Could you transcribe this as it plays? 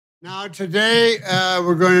Now, today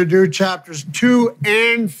we're going to do chapters 2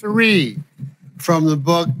 and 3 from the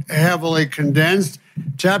book, heavily condensed.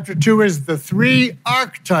 Chapter 2 is the 3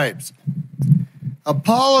 archetypes. A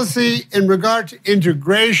policy in regard to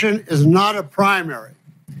integration is not a primary.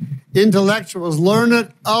 Intellectuals learn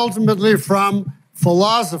it ultimately from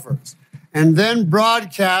philosophers and then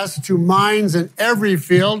broadcast to minds in every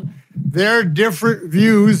field their different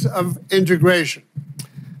views of integration.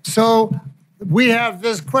 So we have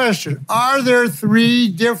this question: are there 3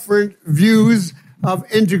 different views of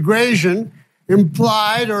integration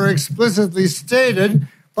implied or explicitly stated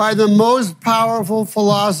by the most powerful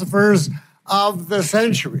philosophers of the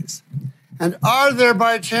centuries? And are there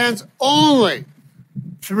by chance only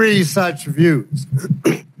 3 such views?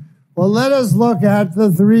 Well, let us look at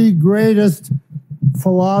the 3 greatest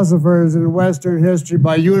philosophers in Western history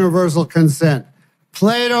by universal consent: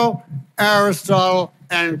 Plato, Aristotle,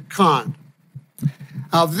 and Kant.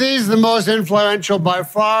 Of these, the most influential by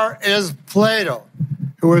far is Plato,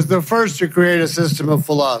 who was the first to create a system of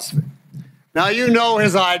philosophy. Now, you know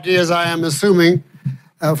his ideas, I am assuming,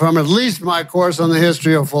 from at least my course on the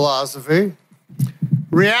history of philosophy.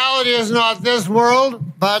 Reality is not this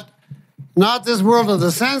world, but not this world of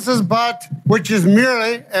the senses, but which is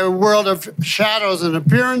merely a world of shadows and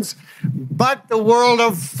appearance, but the world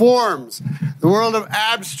of forms, the world of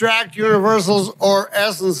abstract universals or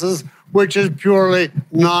essences, which is purely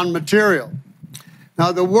non-material.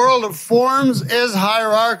 Now, the world of forms is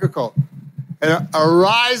hierarchical. It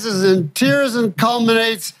arises in tiers and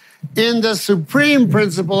culminates in the supreme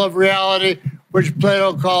principle of reality, which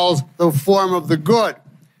Plato calls the form of the good.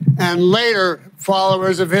 And later,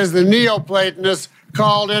 followers of his, the Neoplatonists,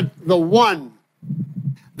 called it the one.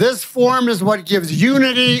 This form is what gives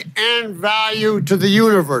unity and value to the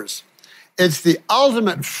universe. It's the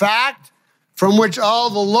ultimate fact from which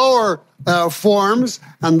all the lower forms,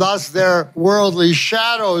 and thus their worldly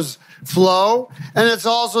shadows, flow. And it's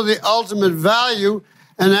also the ultimate value,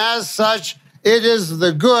 and as such, it is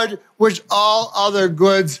the good which all other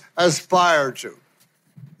goods aspire to.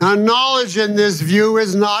 Now, knowledge in this view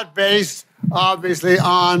is not based, obviously,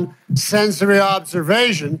 on sensory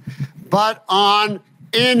observation, but on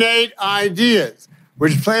innate ideas,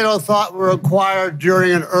 which Plato thought were acquired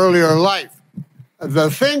during an earlier life.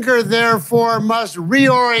 The thinker, therefore, must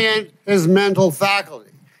reorient his mental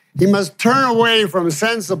faculty. He must turn away from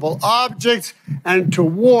sensible objects and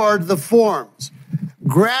toward the forms.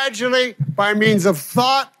 Gradually, by means of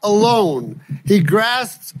thought alone, he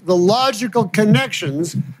grasps the logical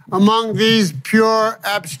connections among these pure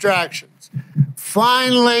abstractions.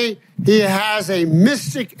 Finally, he has a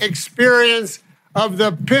mystic experience of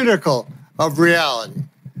the pinnacle of reality.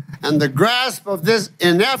 And the grasp of this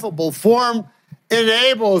ineffable form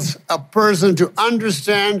enables a person to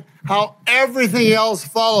understand how everything else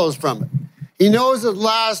follows from it. He knows at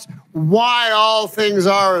last why all things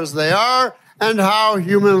are as they are and how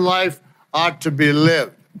human life ought to be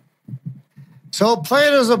lived. So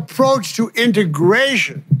Plato's approach to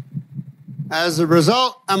integration, as a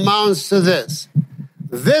result, amounts to this: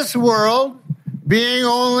 this world, being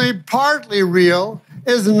only partly real,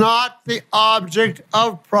 is not the object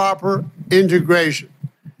of proper integration.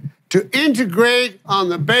 To integrate on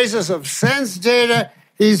the basis of sense data,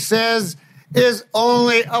 he says, is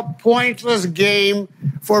only a pointless game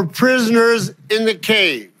for prisoners in the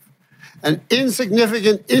cave. An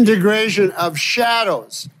insignificant integration of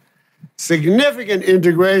shadows. Significant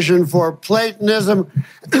integration for Platonism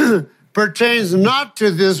pertains not to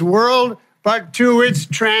this world, but to its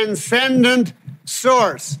transcendent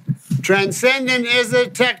source. Transcendent is a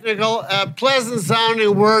technical,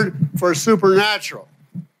 pleasant-sounding word for supernatural.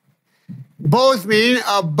 Both mean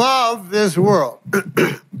above this world.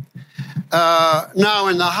 Now,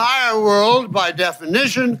 in the higher world, by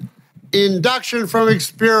definition, induction from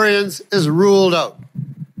experience is ruled out.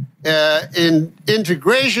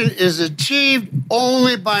 Integration is achieved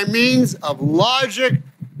only by means of logic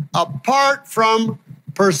apart from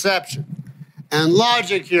perception. And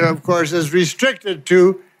logic here, of course, is restricted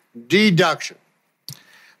to deduction.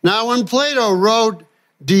 Now, when Plato wrote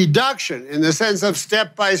deduction, in the sense of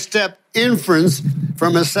step-by-step inference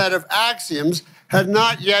from a set of axioms, had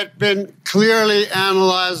not yet been clearly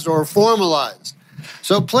analyzed or formalized.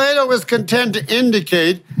 So Plato was content to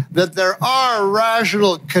indicate that there are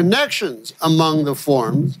rational connections among the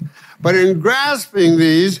forms, but in grasping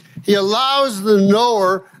these, he allows the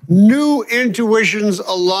knower new intuitions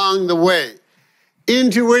along the way,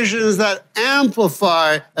 intuitions that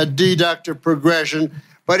amplify a deductive progression,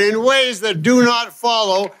 but in ways that do not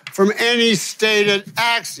follow from any stated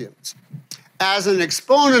axioms. As an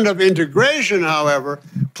exponent of integration, however,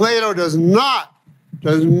 Plato does not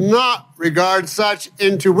does not regard such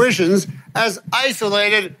intuitions as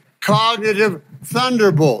isolated cognitive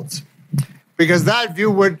thunderbolts, because that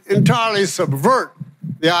view would entirely subvert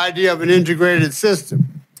the idea of an integrated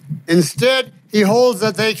system. Instead, he holds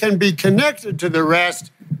that they can be connected to the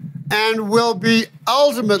rest and will be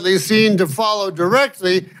ultimately seen to follow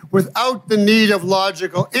directly without the need of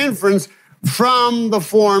logical inference from the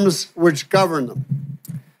forms which govern them.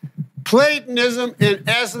 Platonism, in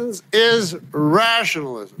essence, is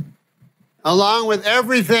rationalism, along with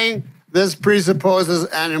everything this presupposes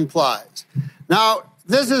and implies. Now,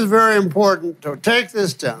 this is very important to take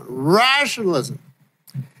this down. Rationalism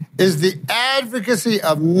is the advocacy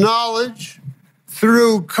of knowledge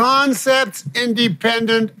through concepts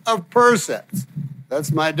independent of percepts.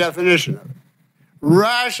 That's my definition of it.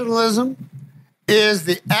 Rationalism is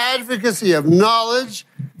the advocacy of knowledge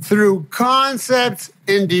through concepts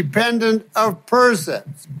independent of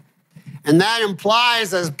percepts. And that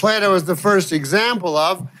implies, as Plato is the first example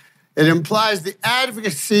of, it implies the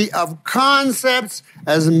advocacy of concepts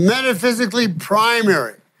as metaphysically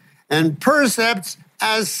primary and percepts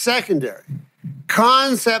as secondary.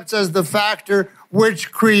 Concepts as the factor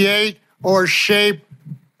which create or shape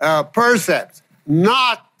percepts,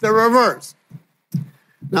 not the reverse.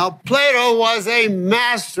 Now, Plato was a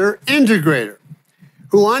master integrator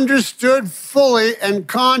who understood fully and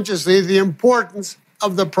consciously the importance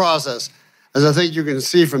of the process, as I think you can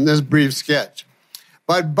see from this brief sketch.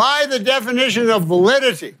 But by the definition of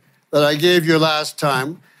validity that I gave you last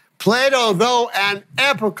time, Plato, though an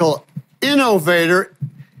epochal innovator,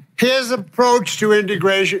 his approach to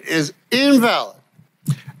integration is invalid.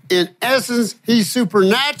 In essence, he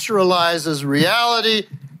supernaturalizes reality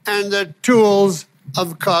and the tools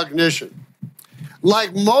of cognition.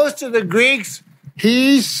 Like most of the Greeks,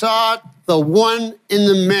 he sought the one in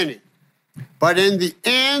the many. But in the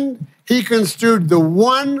end, he construed the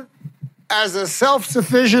one as a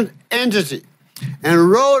self-sufficient entity and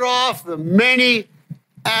wrote off the many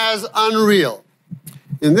as unreal.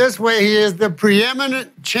 In this way, he is the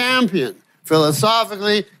preeminent champion,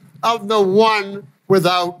 philosophically, of the one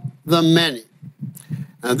without the many.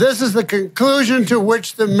 Now, this is the conclusion to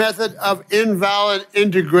which the method of invalid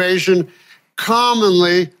integration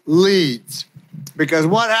commonly leads. Because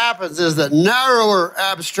what happens is that narrower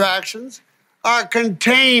abstractions are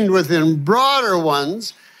contained within broader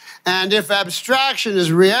ones, and if abstraction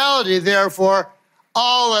is reality, therefore,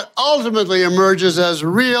 all that ultimately emerges as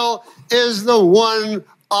real is the one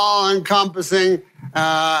all-encompassing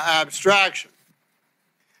abstraction.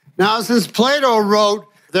 Now, since Plato wrote,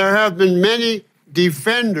 there have been many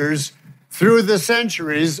defenders through the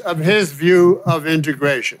centuries of his view of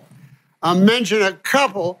integration. I'll mention a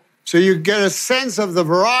couple so you get a sense of the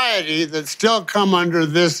variety that still come under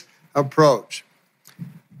this approach.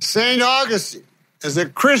 St. Augustine is a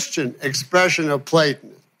Christian expression of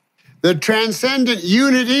Platonism. The transcendent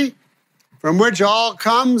unity from which all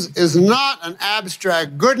comes is not an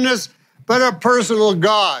abstract goodness, but a personal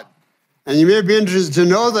God. And you may be interested to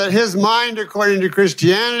know that his mind, according to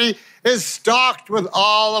Christianity, is stocked with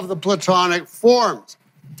all of the Platonic forms.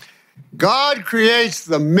 God creates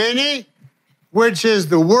the many, which is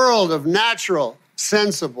the world of natural,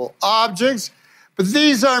 sensible objects, but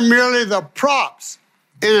these are merely the props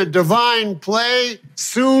in a divine play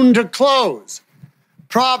soon to close.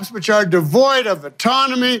 Props which are devoid of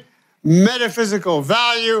autonomy, metaphysical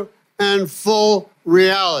value, and full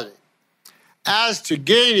reality. As to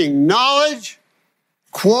gaining knowledge,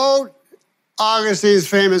 quote Augustine's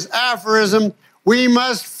famous aphorism, we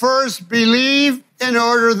must first believe in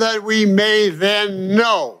order that we may then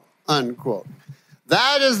know, unquote.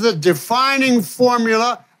 That is the defining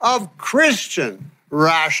formula of Christian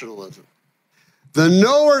rationalism. The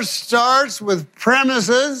knower starts with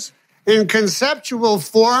premises in conceptual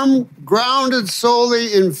form grounded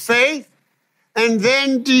solely in faith, and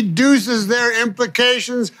then deduces their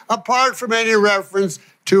implications apart from any reference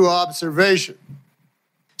to observation.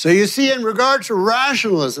 So you see, in regard to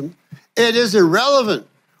rationalism, it is irrelevant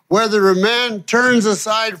whether a man turns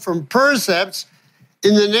aside from percepts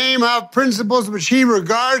in the name of principles which he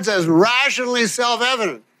regards as rationally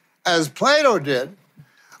self-evident, as Plato did,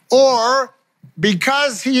 or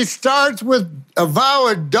because he starts with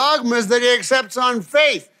avowed dogmas that he accepts on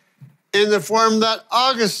faith in the form that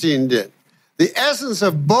Augustine did. The essence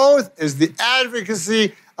of both is the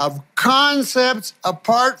advocacy of concepts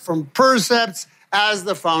apart from percepts as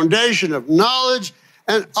the foundation of knowledge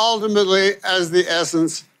and ultimately as the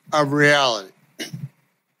essence of reality.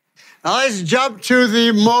 Now let's jump to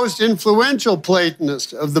the most influential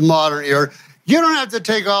Platonist of the modern era. You don't have to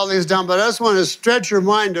take all these down, but I just want to stretch your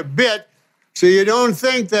mind a bit so you don't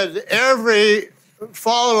think that every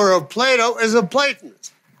follower of Plato is a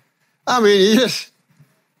Platonist. I mean, he is,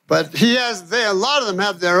 but a lot of them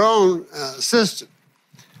have their own system.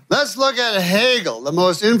 Let's look at Hegel, the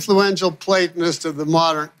most influential Platonist of the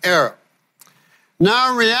modern era.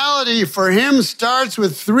 Now, reality for him starts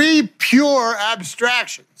with three pure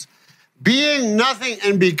abstractions: being, nothing,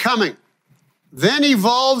 and becoming. Then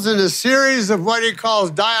evolves in a series of what he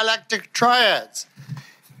calls dialectic triads.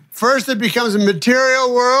 First, it becomes a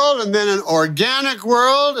material world, and then an organic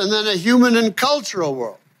world, and then a human and cultural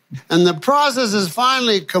world. And the process is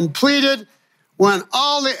finally completed when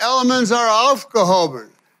all the elements are aufgehoben.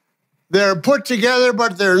 They're put together,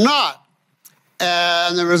 but they're not.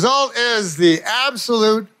 And the result is the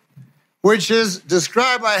absolute, which is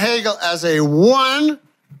described by Hegel as a one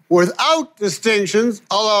without distinctions,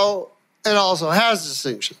 although it also has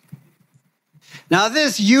distinctions. Now,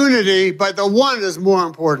 this unity, but the one is more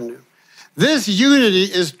important. This unity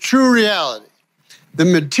is true reality. The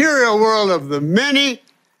material world of the many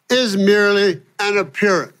is merely an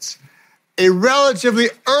appearance, a relatively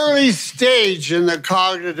early stage in the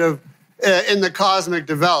cosmic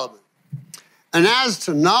development. And as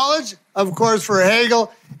to knowledge, of course, for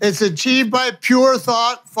Hegel, it's achieved by pure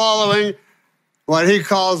thought following what he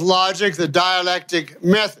calls logic, the dialectic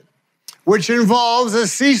method, which involves a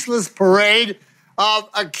ceaseless parade of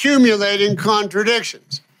accumulating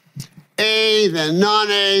contradictions. A, then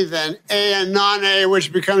non-A, then A and non-A,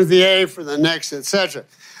 which becomes the A for the next, etc.,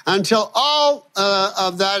 until all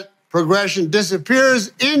of that progression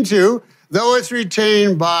disappears into, though it's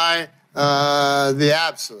retained by the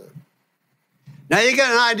absolute. Now you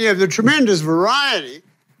get an idea of the tremendous variety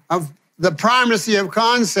of the primacy of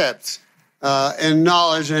concepts in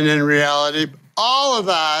knowledge and in reality. All of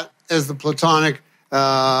that is the Platonic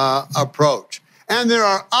approach. And there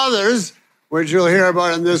are others, which you'll hear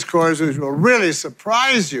about in this course, which will really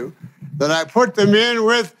surprise you, that I put them in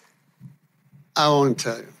with. I won't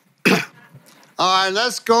tell you. All right,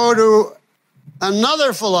 let's go to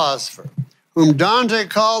another philosopher whom Dante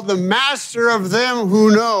called the master of them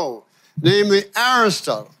who know, namely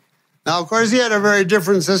Aristotle. Now, of course, he had a very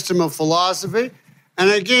different system of philosophy. And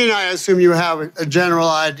again, I assume you have a general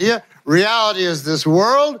idea. Reality is this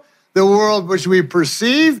world, the world which we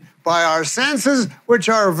perceive by our senses, which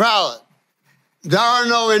are valid. There are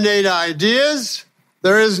no innate ideas.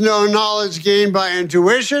 There is no knowledge gained by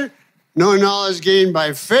intuition, no knowledge gained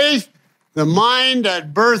by faith. The mind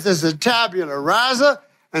at birth is a tabula rasa,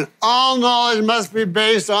 and all knowledge must be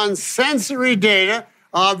based on sensory data,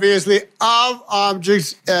 obviously, of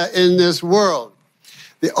objects in this world.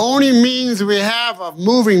 The only means we have of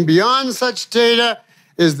moving beyond such data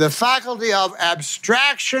is the faculty of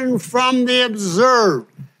abstraction from the observed.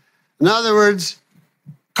 In other words,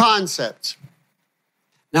 concepts.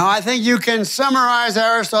 Now, I think you can summarize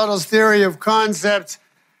Aristotle's theory of concepts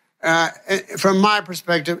from my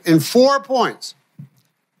perspective in 4 points.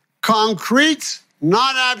 Concretes,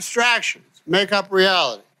 not abstractions, make up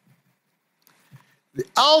reality. The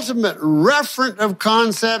ultimate referent of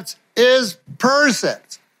concepts is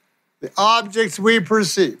percepts, the objects we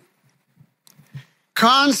perceive.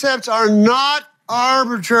 Concepts are not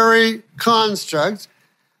arbitrary constructs.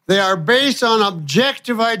 They are based on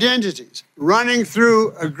objective identities running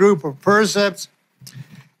through a group of percepts.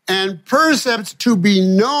 And percepts, to be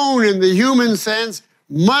known in the human sense,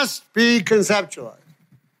 must be conceptualized.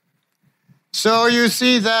 So you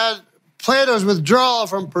see that Plato's withdrawal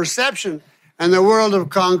from perception and the world of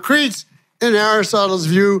concretes, in Aristotle's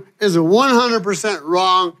view, is 100%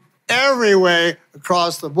 wrong every way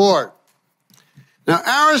across the board. Now,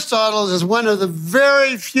 Aristotle is one of the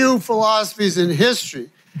very few philosophies in history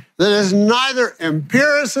that is neither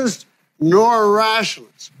empiricist nor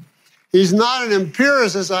rationalist. He's not an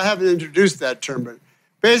empiricist. I haven't introduced that term, but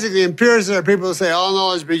basically empiricists are people who say all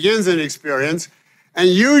knowledge begins in experience, and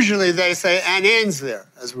usually they say and ends there,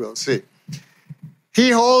 as we'll see. He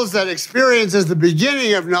holds that experience is the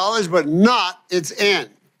beginning of knowledge, but not its end.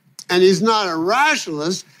 And he's not a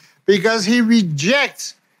rationalist because he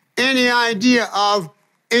rejects any idea of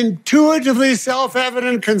intuitively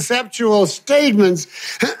self-evident conceptual statements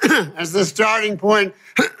as the starting point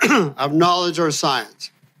of knowledge or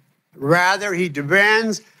science. Rather, he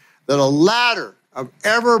demands that a ladder of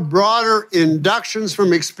ever broader inductions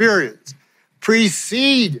from experience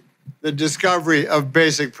precede the discovery of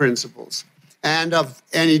basic principles and of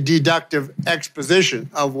any deductive exposition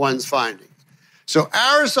of one's findings. So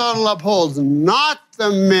Aristotle upholds not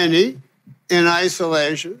the many in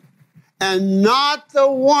isolation and not the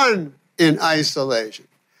one in isolation,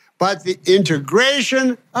 but the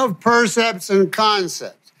integration of percepts and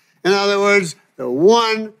concepts. In other words, the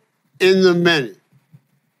one in the many.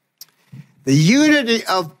 The unity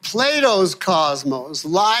of Plato's cosmos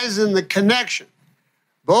lies in the connection,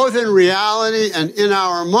 both in reality and in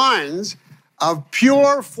our minds, of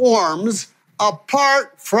pure forms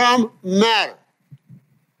apart from matter.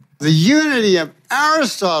 The unity of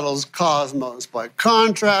Aristotle's cosmos, by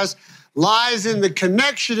contrast, lies in the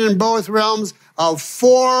connection in both realms of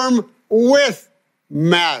form with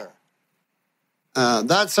matter.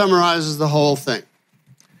 That summarizes the whole thing.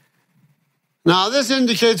 Now, this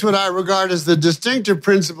indicates what I regard as the distinctive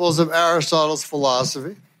principles of Aristotle's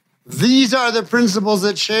philosophy. These are the principles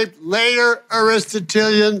that shaped later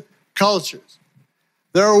Aristotelian cultures.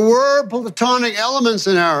 There were Platonic elements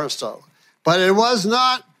in Aristotle, but it was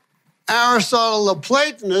not Aristotle the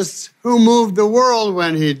Platonist who moved the world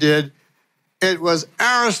when he did. It was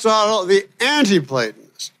Aristotle the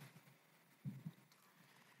anti-Platonist.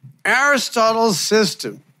 Aristotle's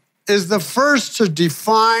system is the first to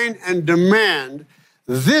define and demand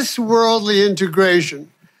this worldly integration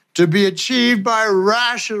to be achieved by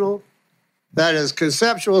rational, that is,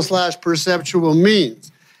 conceptual/perceptual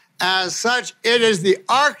means. As such, it is the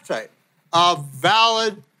archetype of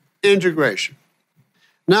valid integration.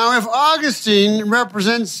 Now, if Augustine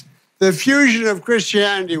represents the fusion of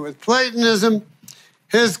Christianity with Platonism,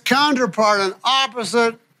 his counterpart and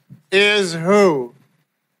opposite is who?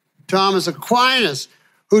 Thomas Aquinas,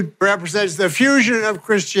 who represents the fusion of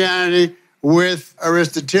Christianity with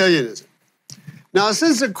Aristotelianism. Now,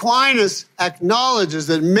 since Aquinas acknowledges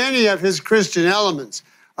that many of his Christian elements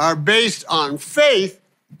are based on faith,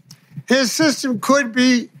 his system could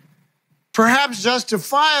be perhaps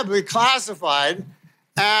justifiably classified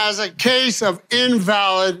as a case of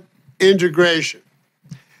invalid integration.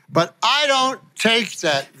 But I don't take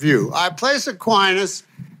that view. I place Aquinas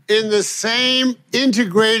in the same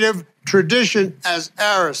integrative tradition as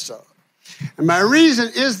Aristotle. And my reason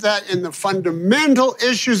is that in the fundamental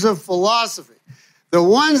issues of philosophy, the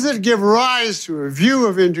ones that give rise to a view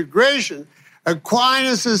of integration,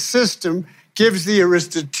 Aquinas' system gives the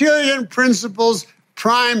Aristotelian principles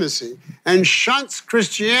primacy and shunts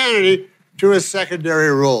Christianity to a secondary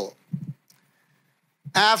role.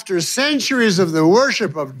 After centuries of the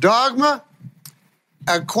worship of dogma,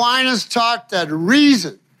 Aquinas taught that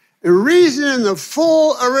reason in the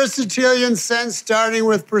full Aristotelian sense, starting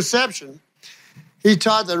with perception, he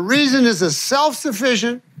taught that reason is a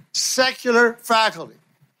self-sufficient, secular faculty.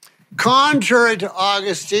 Contrary to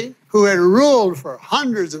Augustine, who had ruled for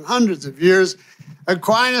hundreds and hundreds of years,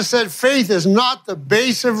 Aquinas said faith is not the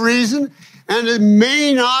base of reason, and it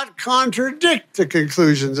may not contradict the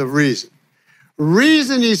conclusions of reason.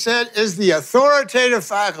 Reason, he said, is the authoritative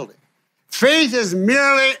faculty. Faith is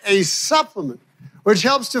merely a supplement which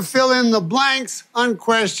helps to fill in the blanks on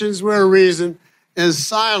questions where reason is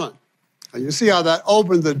silent. And you see how that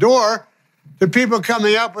opened the door to people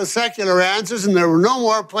coming up with secular answers, and there were no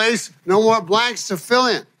more blanks to fill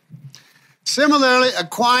in. Similarly,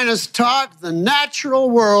 Aquinas taught the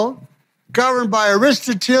natural world, governed by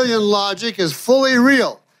Aristotelian logic, is fully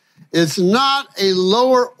real. It's not a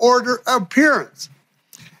lower order appearance.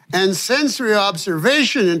 And sensory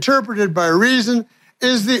observation, interpreted by reason,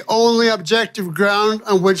 is the only objective ground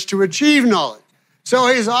on which to achieve knowledge. So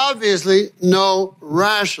he's obviously no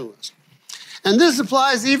rationalist. And this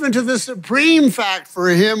applies even to the supreme fact for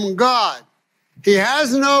him, God. He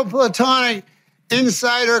has no Platonic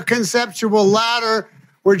insider conceptual ladder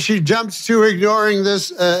which he jumps to ignoring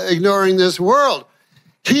this world.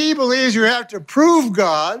 He believes you have to prove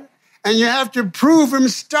God, and you have to prove him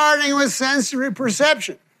starting with sensory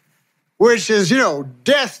perception, which is,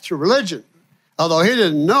 death to religion, although he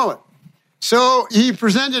didn't know it. So he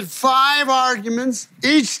presented 5 arguments,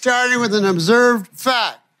 each starting with an observed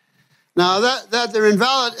fact. Now, that they're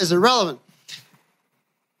invalid is irrelevant.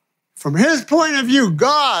 From his point of view,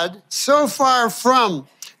 God, so far from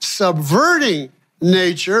subverting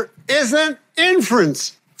nature, is an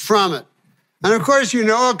inference from it. And of course,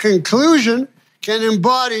 a conclusion can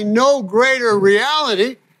embody no greater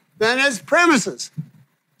reality than its premises.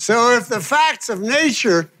 So if the facts of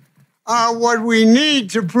nature are what we need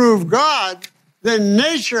to prove God, then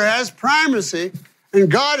nature has primacy, and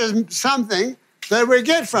God is something that we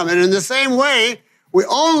get from it. In the same way, we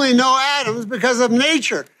only know atoms because of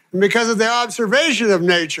nature and because of the observation of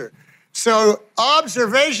nature. So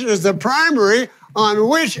observation is the primary on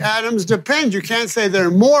which atoms depend. You can't say they're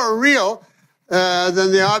more real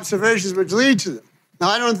than the observations which lead to them. Now,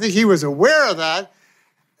 I don't think he was aware of that.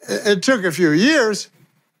 It took a few years.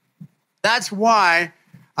 That's why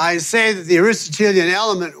I say that the Aristotelian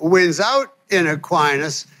element wins out in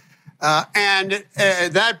Aquinas, and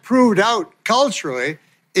that proved out culturally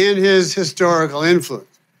in his historical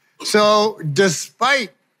influence. So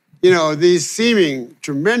despite these seeming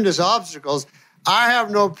tremendous obstacles, I have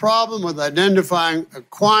no problem with identifying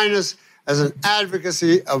Aquinas as an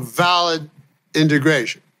advocacy of valid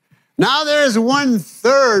integration. Now there is one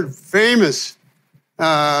third famous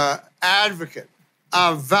advocate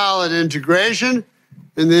of valid integration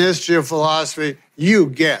in the history of philosophy. You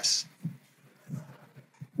guess.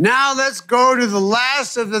 Now let's go to the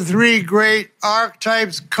last of the three great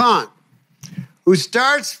archetypes, Kant, who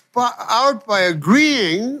starts out by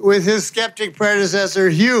agreeing with his skeptic predecessor,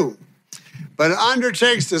 Hume, but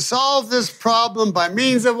undertakes to solve this problem by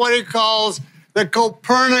means of what he calls the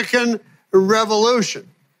Copernican revolution.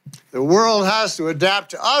 The world has to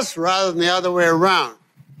adapt to us rather than the other way around.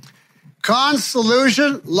 Kant's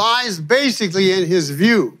solution lies basically in his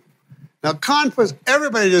view. Now, Kant puts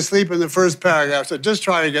everybody to sleep in the first paragraph, so just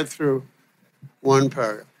try to get through one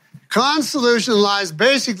paragraph. Kant's solution lies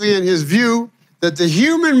basically in his view that the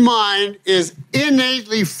human mind is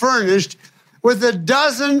innately furnished with a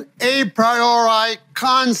dozen a priori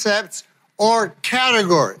concepts or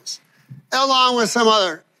categories, along with some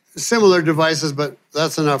other similar devices, but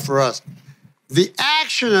that's enough for us. The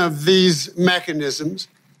action of these mechanisms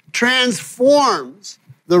transforms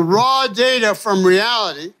the raw data from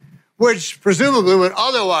reality, which presumably would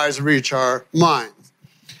otherwise reach our minds.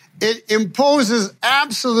 It imposes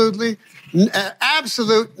absolute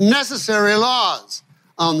necessary laws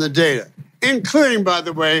on the data, including, by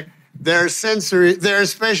the way, their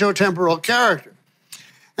spatiotemporal character.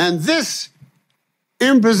 And this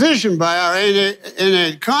imposition by our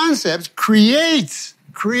innate concepts creates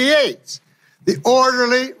the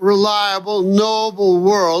orderly, reliable, knowable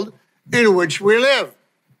world in which we live.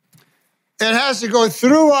 It has to go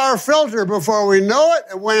through our filter before we know it,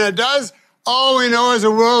 and when it does, all we know is a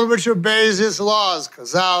world which obeys its laws,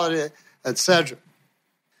 causality, etc.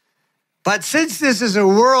 But since this is a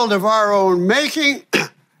world of our own making,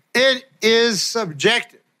 it is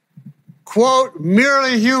subjective, quote,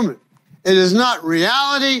 merely human. It is not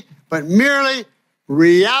reality, but merely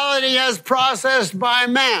reality as processed by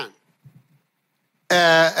man,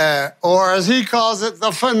 or as he calls it,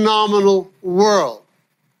 the phenomenal world.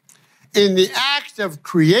 In the act of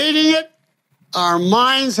creating it, our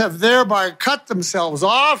minds have thereby cut themselves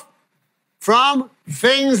off from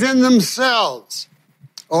things in themselves,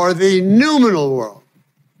 or the noumenal world.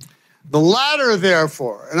 The latter,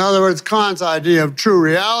 therefore, in other words, Kant's idea of true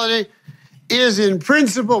reality, is in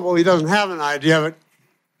principle, well, he doesn't have an idea of it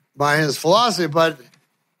by his philosophy, but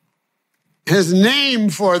his name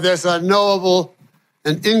for this unknowable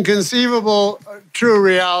and inconceivable true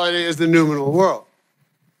reality is the noumenal world.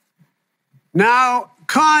 Now,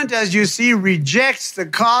 Kant, as you see, rejects the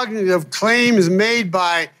cognitive claims made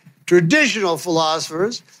by traditional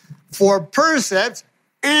philosophers for percepts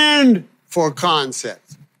and for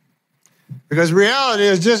concepts, because reality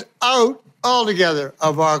is just out altogether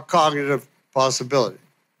of our cognitive possibility.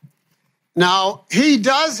 Now, he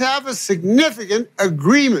does have a significant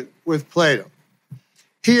agreement with Plato.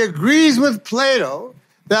 He agrees with Plato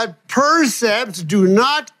that percepts do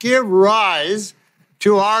not give rise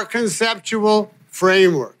to our conceptual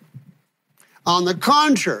framework. On the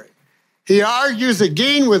contrary, he argues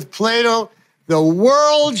again with Plato, the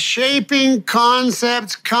world-shaping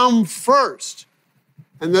concepts come first,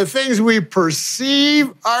 and the things we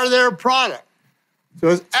perceive are their product. So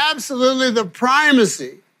it's absolutely the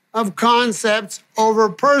primacy of concepts over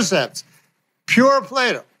percepts, pure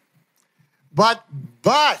Plato. But,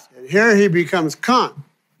 and here he becomes Kant,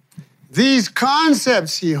 these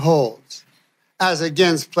concepts he holds as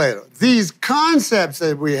against Plato. These concepts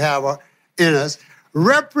that we have in us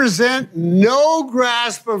represent no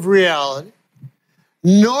grasp of reality,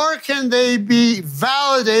 nor can they be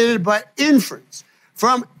validated by inference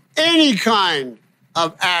from any kind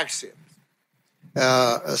of axioms,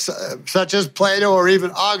 such as Plato or even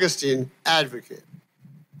Augustine advocate.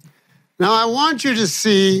 Now, I want you to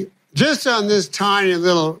see, just on this tiny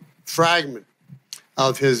little fragment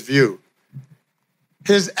of his view,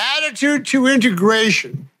 his attitude to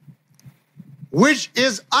integration, which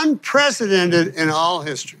is unprecedented in all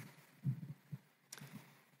history.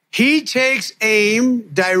 He takes aim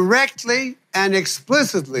directly and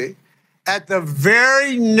explicitly at the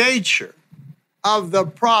very nature of the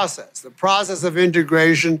process of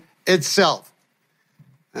integration itself.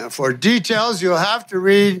 For details, you'll have to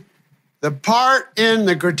read the part in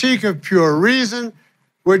the Critique of Pure Reason,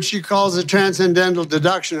 which he calls the transcendental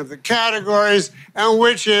deduction of the categories, and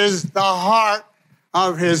which is the heart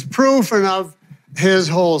of his proof and of his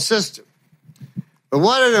whole system. But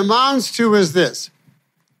what it amounts to is this.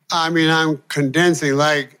 I mean, I'm condensing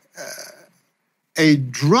like a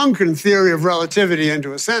drunken theory of relativity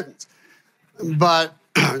into a sentence. But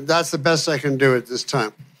That's the best I can do at this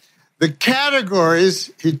time. The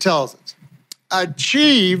categories, he tells us,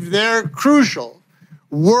 achieve their crucial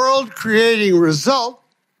world-creating result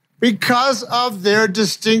because of their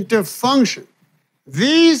distinctive function.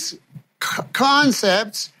 These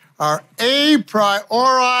concepts are a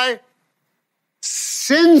priori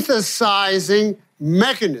synthesizing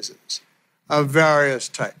mechanisms of various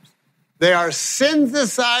types. They are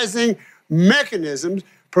synthesizing mechanisms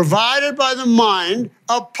provided by the mind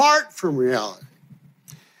apart from reality.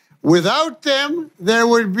 Without them, there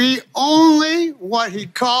would be only what he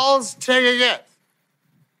calls, take a guess,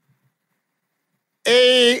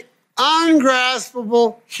 a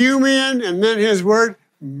ungraspable, Humean, and then his word,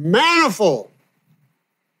 manifold.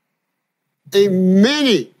 A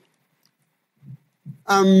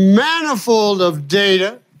manifold of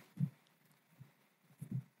data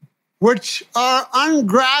which are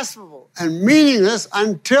ungraspable and meaningless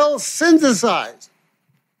until synthesized,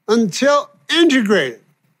 until integrated.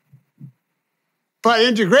 But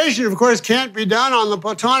integration, of course, can't be done on the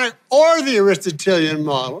Platonic or the Aristotelian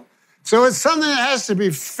model. So it's something that has to be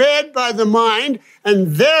fed by the mind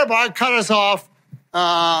and thereby cut us off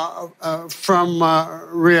from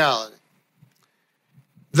reality.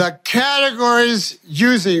 The categories,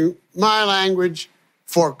 using my language,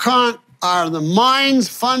 for Kant are the mind's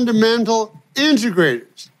fundamental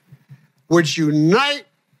integrators, which unite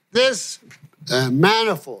this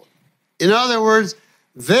manifold. In other words,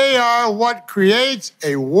 they are what creates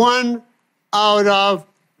a one out of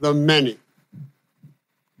the many.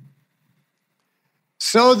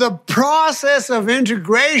 So the process of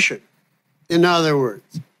integration, in other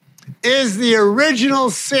words, is the original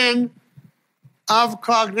sin of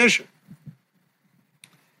cognition.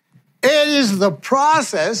 It is the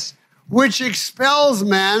process which expels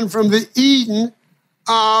man from the Eden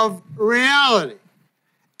of reality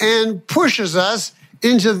and pushes us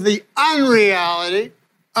into the unreality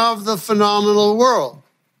of the phenomenal world.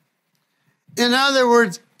 In other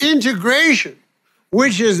words, integration,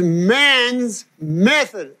 which is man's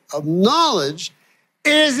method of knowledge,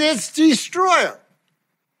 is its destroyer.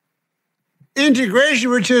 Integration,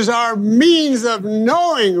 which is our means of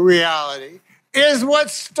knowing reality, is what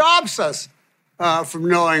stops us from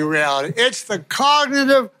knowing reality. It's the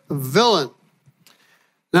cognitive villain.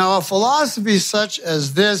 Now, a philosophy such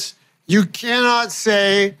as this, you cannot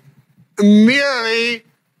say merely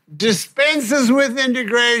dispenses with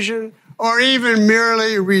integration or even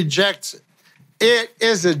merely rejects it. It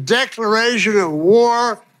is a declaration of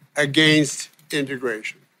war against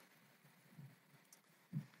integration.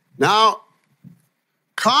 Now,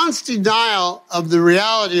 Kant's denial of the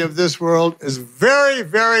reality of this world is very,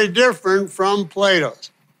 very different from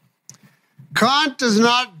Plato's. Kant does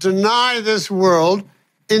not deny this world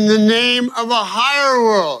in the name of a higher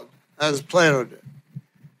world, as Plato did.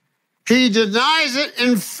 He denies it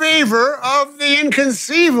in favor of the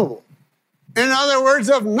inconceivable. In other words,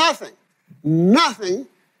 of nothing. Nothing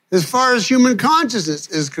as far as human consciousness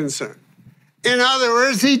is concerned. In other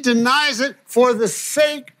words, he denies it for the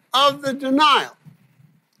sake of the denial.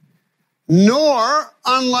 Nor,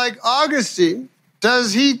 unlike Augustine,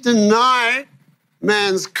 does he deny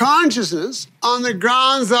man's consciousness on the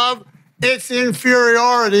grounds of its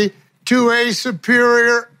inferiority to a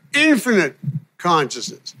superior infinite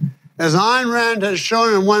consciousness. As Ayn Rand has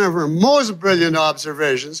shown in one of her most brilliant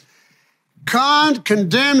observations, Kant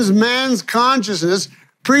condemns man's consciousness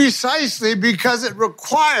precisely because it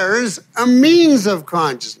requires a means of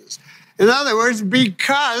consciousness. In other words,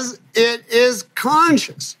 because it is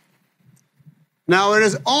conscious. Now, it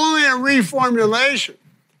is only a reformulation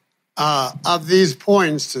of these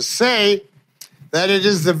points to say that it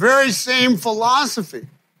is the very same philosophy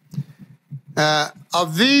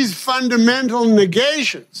of these fundamental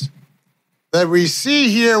negations that we see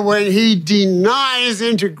here when he denies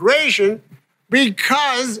integration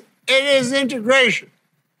because it is integration.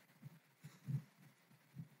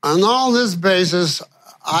 On all this basis,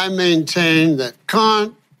 I maintain that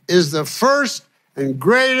Kant is the first and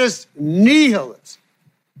greatest nihilist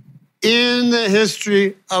in the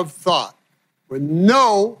history of thought, with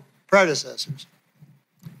no predecessors.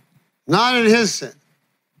 Not in his sense.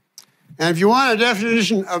 And if you want a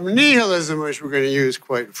definition of nihilism, which we're going to use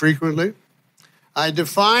quite frequently, I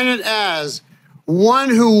define it as one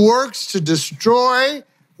who works to destroy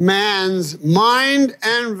man's mind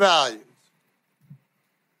and values.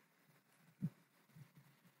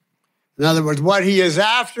 In other words, what he is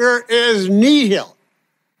after is nihil,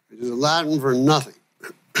 which is Latin for nothing.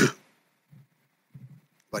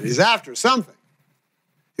 But he's after something.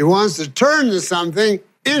 He wants to turn the something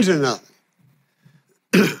into nothing.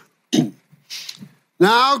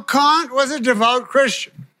 Now, Kant was a devout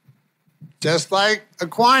Christian, just like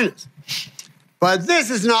Aquinas. But this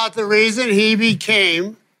is not the reason he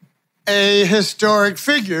became a historic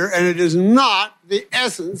figure, and it is not the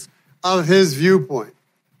essence of his viewpoint.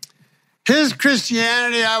 His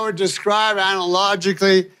Christianity I would describe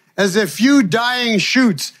analogically as a few dying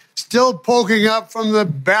shoots still poking up from the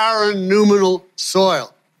barren noumenal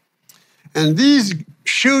soil. And these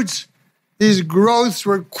shoots, these growths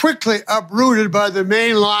were quickly uprooted by the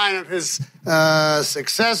main line of his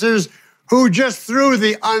successors, who just threw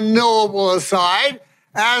the unknowable aside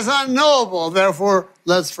as unknowable. Therefore,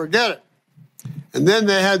 let's forget it. And then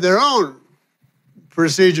they had their own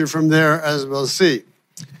procedure from there, as we'll see.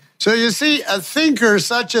 So you see, a thinker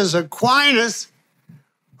such as Aquinas,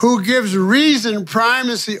 who gives reason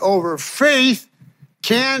primacy over faith,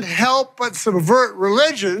 can't help but subvert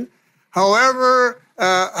religion, however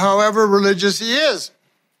religious he is,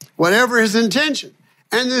 whatever his intention.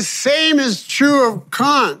 And the same is true of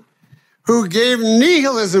Kant, who gave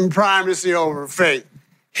nihilism primacy over faith.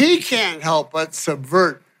 He can't help but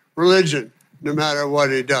subvert religion, no matter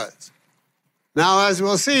what he does. Now, as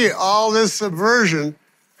we'll see, all this subversion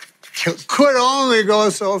could only go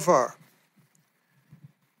so far.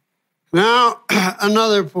 Now,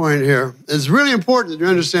 another point here. It's really important that you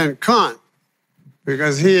understand Kant,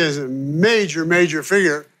 because he is a major, major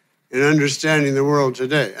figure in understanding the world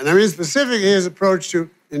today. And I mean specifically his approach to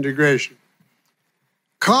integration.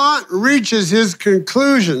 Kant reaches his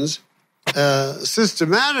conclusions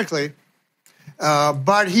systematically,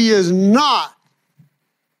 but he is not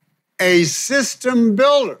a system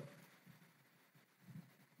builder.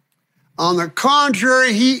 On the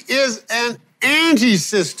contrary, he is an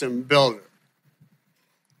anti-system builder.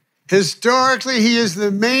 Historically, he is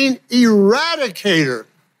the main eradicator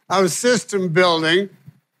of system building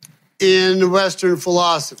in Western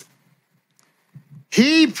philosophy.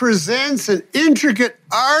 He presents an intricate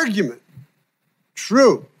argument,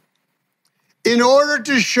 true, in order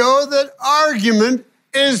to show that argument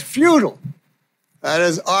is futile. That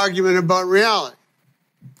is, argument about reality.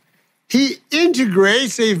 He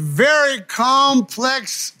integrates a very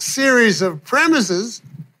complex series of premises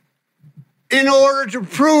in order to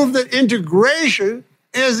prove that integration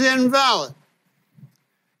is invalid.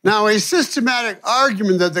 Now, a systematic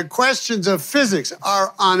argument that the questions of physics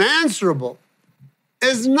are unanswerable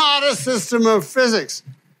is not a system of physics.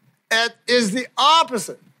 It is the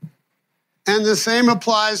opposite. And the same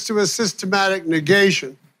applies to a systematic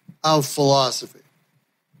negation of philosophy.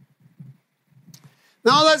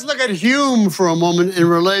 Now let's look at Hume for a moment in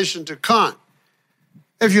relation to Kant.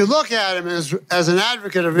 If you look at him as an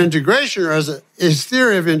advocate of integration, or as his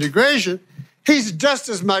theory of integration, he's just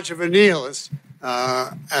as much of a nihilist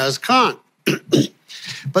as Kant.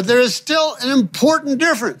 But there is still an important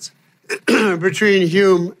difference between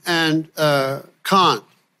Hume and Kant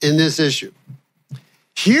in this issue.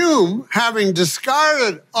 Hume, having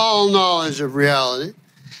discarded all knowledge of reality,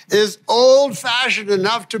 is old-fashioned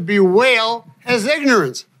enough to bewail his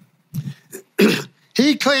ignorance.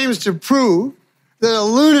 He claims to prove that a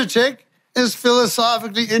lunatic is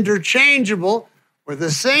philosophically interchangeable with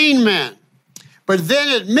a sane man, but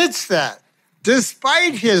then admits that,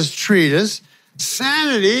 despite his treatise,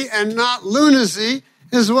 sanity and not lunacy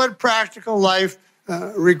is what practical life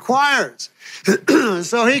requires.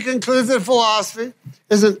 So he concludes that philosophy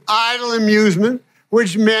is an idle amusement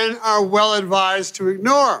which men are well advised to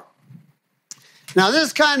ignore. Now,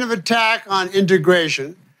 this kind of attack on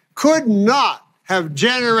integration could not have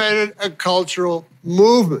generated a cultural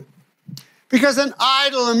movement, because an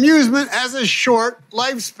idle amusement has a short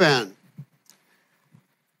lifespan.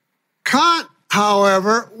 Kant,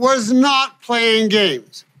 however, was not playing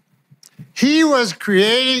games. He was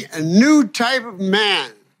creating a new type of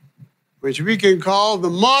man, which we can call the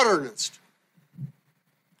modernist,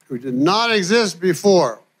 who did not exist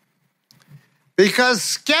before. Because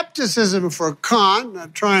skepticism for Kant, now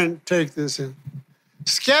try and take this in,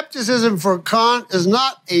 skepticism for Kant is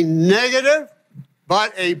not a negative,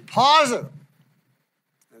 but a positive.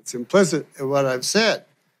 That's implicit in what I've said.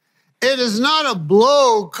 It is not a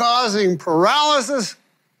blow causing paralysis,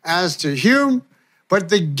 as to Hume, but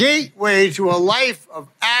the gateway to a life of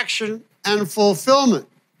action and fulfillment.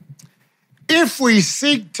 If we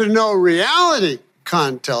seek to know reality,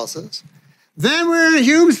 Kant tells us, then we're in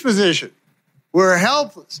Hume's position. We're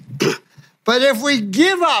helpless. But if we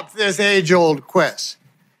give up this age-old quest,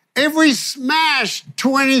 if we smash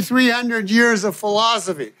 2,300 years of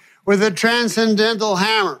philosophy with a transcendental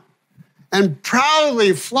hammer and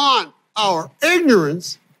proudly flaunt our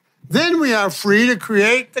ignorance, then we are free to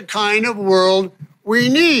create the kind of world we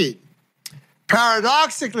need.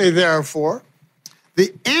 Paradoxically, therefore,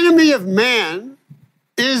 The enemy of man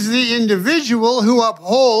is the individual who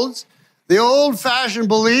upholds the old-fashioned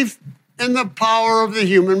belief in the power of the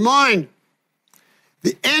human mind.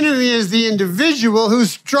 The enemy is the individual who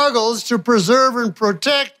struggles to preserve and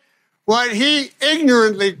protect what he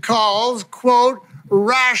ignorantly calls, quote,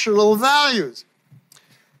 rational values.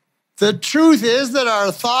 The truth is that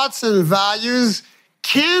our thoughts and values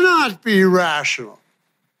cannot be rational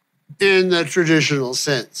in the traditional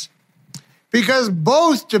sense, because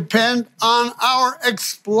both depend on our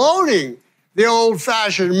exploding the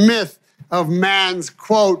old-fashioned myth of man's,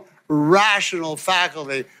 quote, rational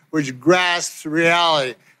faculty, which grasps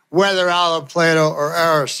reality, whether out of Plato or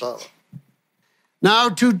Aristotle. Now,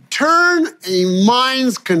 to turn a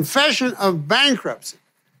mind's confession of bankruptcy,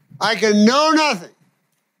 I can know nothing,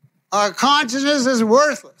 our consciousness is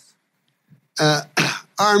worthless,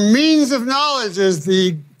 our means of knowledge is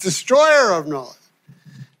the destroyer of knowledge,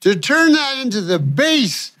 to turn that into the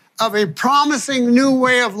base of a promising new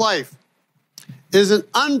way of life is an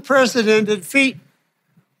unprecedented feat,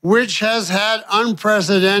 which has had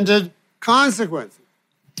unprecedented consequences.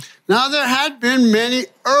 Now, there had been many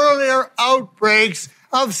earlier outbreaks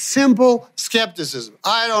of simple skepticism.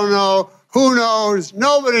 I don't know, who knows,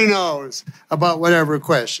 nobody knows about whatever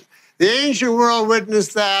question. The ancient world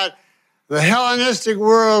witnessed that, the Hellenistic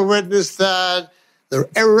world witnessed that, the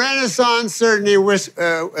Renaissance certainly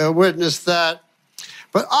witnessed that,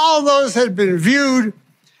 but all those had been viewed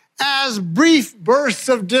as brief bursts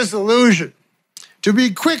of disillusion, to be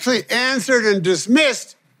quickly answered and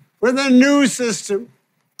dismissed with a new system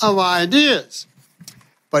of ideas.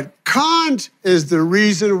 But Kant is the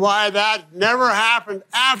reason why that never happened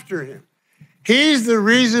after him. He's the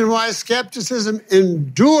reason why skepticism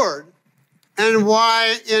endured and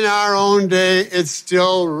why in our own day it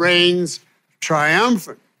still reigns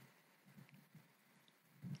triumphant.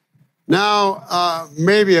 Now,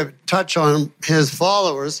 maybe a touch on his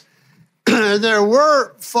followers. There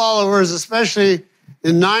were followers, especially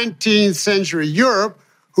in 19th century Europe,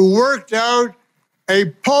 who worked out a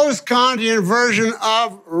post-Kantian version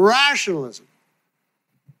of rationalism.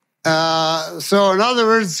 So in other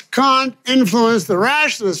words, Kant influenced the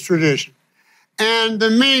rationalist tradition. And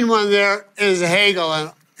the main one there is Hegel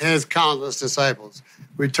and his countless disciples.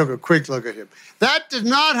 We took a quick look at him. That did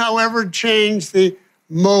not, however, change the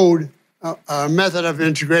method of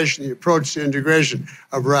integration, the approach to integration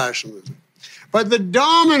of rationalism. But the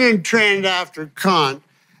dominant trend after Kant,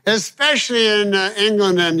 especially in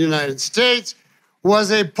England and the United States,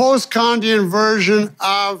 was a post-Kantian version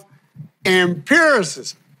of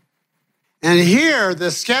empiricism. And here,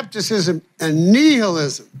 the skepticism and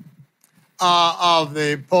nihilism of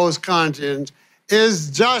the post-Kantians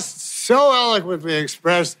is just so eloquently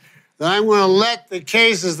expressed that I'm going to let the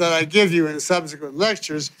cases that I give you in subsequent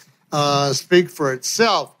lectures speak for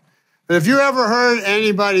itself. But if you ever heard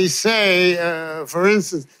anybody say, for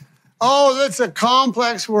instance, oh, that's a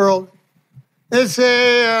complex world, it's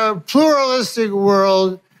a pluralistic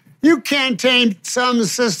world, you can't take some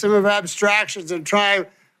system of abstractions and try to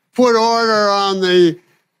put order on the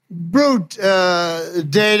brute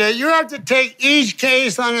data. You have to take each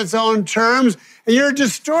case on its own terms, and you're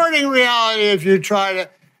distorting reality if you try to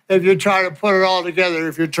put it all together,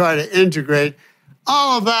 if you try to integrate.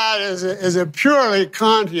 All of that is a purely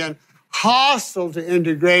Kantian, hostile to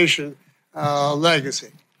integration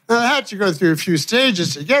legacy. Now, I had to go through a few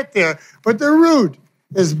stages to get there, but the root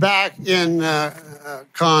is back in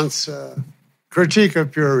Kant's critique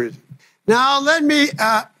of pure reason. Now, let me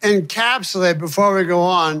encapsulate, before we go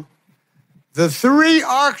on, the three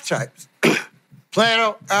archetypes,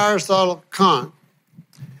 Plato, Aristotle, Kant,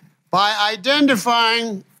 by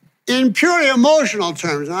identifying in purely emotional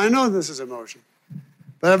terms. Now, I know this is emotion,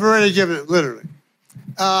 but I've already given it literally.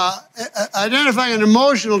 Identifying in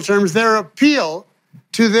emotional terms their appeal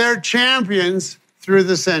to their champions through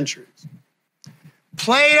the centuries.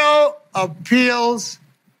 Plato appeals,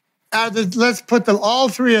 let's put them all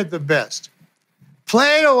three at the best.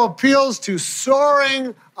 Plato appeals to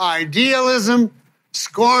soaring idealism,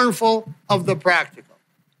 scornful of the practical.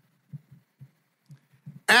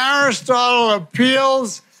 Aristotle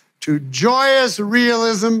appeals to joyous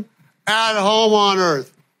realism at home on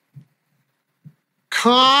earth.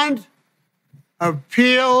 Kant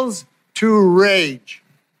appeals to rage.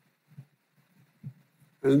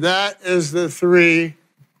 And that is the three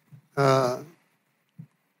that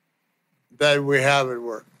we have at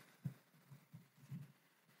work.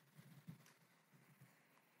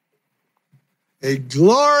 A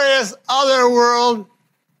glorious other world,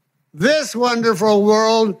 this wonderful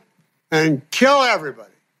world, and kill everybody.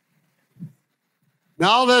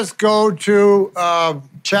 Now let's go to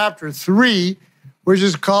chapter 3, which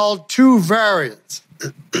is called two variants.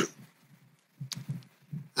 And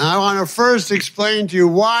I want to first explain to you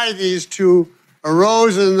why these two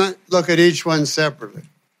arose and then look at each one separately.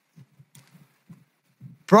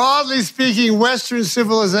 Broadly speaking, Western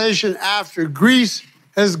civilization after Greece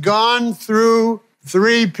has gone through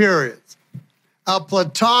three periods. A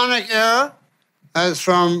Platonic era, that's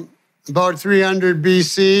from about 300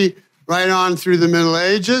 BC right on through the Middle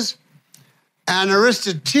Ages. An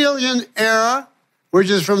Aristotelian era, which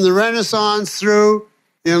is from the Renaissance through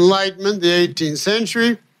the Enlightenment, the 18th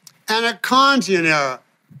century, and a Kantian era,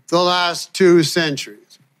 the last 2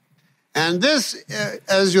 centuries. And this,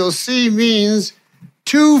 as you'll see, means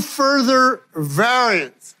two further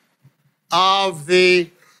variants of the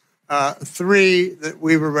three that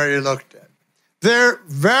we've already looked at. They're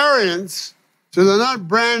variants, so they're not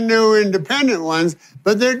brand new independent ones,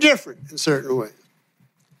 but they're different in certain ways.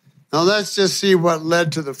 Now let's just see what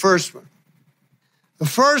led to the first one. The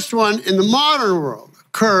first one in the modern world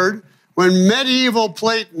occurred when medieval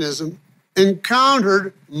Platonism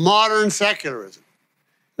encountered modern secularism.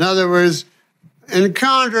 In other words,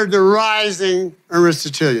 encountered the rising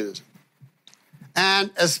Aristotelianism. And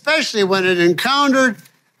especially when it encountered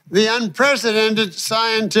the unprecedented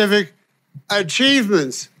scientific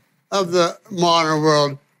achievements of the modern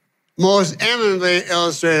world, most eminently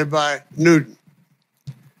illustrated by Newton.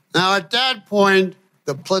 Now, at that point,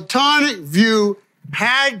 the Platonic view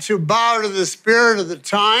had to bow to the spirit of the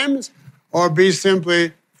times or be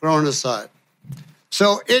simply thrown aside.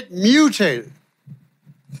 So it mutated.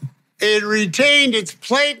 It retained its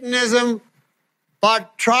Platonism,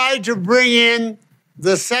 but tried to bring in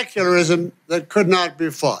the secularism that could not be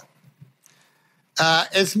fought.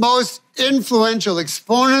 Its most influential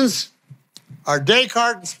exponents are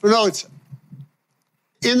Descartes and Spinoza.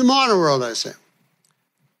 In the modern world, I say.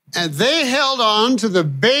 And they held on to the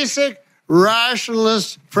basic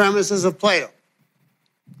rationalist premises of Plato.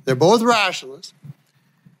 They're both rationalists.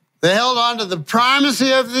 They held on to the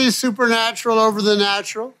primacy of the supernatural over the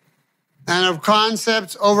natural and of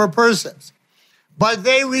concepts over percepts. But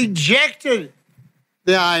they rejected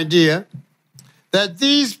the idea that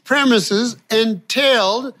these premises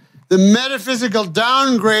entailed the metaphysical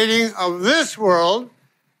downgrading of this world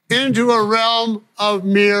into a realm of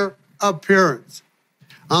mere appearance.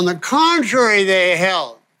 On the contrary, they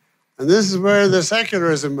held, and this is where the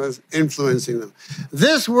secularism was influencing them,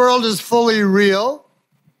 this world is fully real,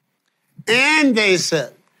 and they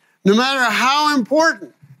said, no matter how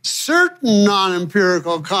important certain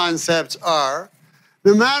non-empirical concepts are,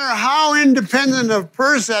 no matter how independent of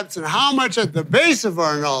percepts and how much at the base of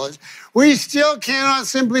our knowledge, we still cannot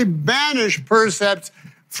simply banish percepts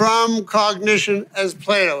from cognition as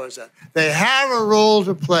Plato has done. They have a role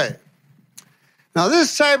to play. Now,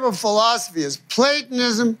 this type of philosophy is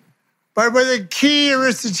Platonism, but with a key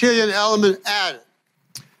Aristotelian element added.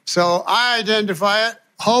 So I identify it,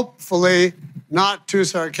 hopefully not too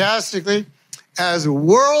sarcastically, as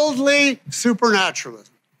worldly supernaturalism.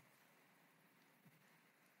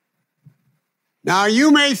 Now,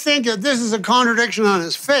 you may think that this is a contradiction on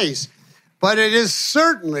its face, but it is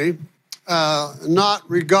certainly not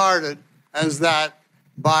regarded as that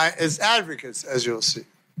by its advocates, as you'll see.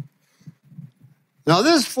 Now,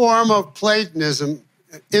 this form of Platonism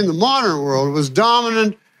in the modern world was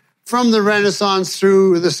dominant from the Renaissance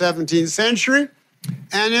through the 17th century,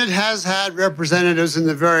 and it has had representatives in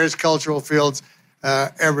the various cultural fields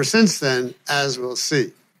ever since then, as we'll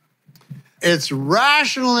see. It's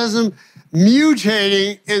rationalism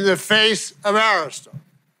mutating in the face of Aristotle.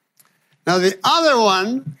 Now, the other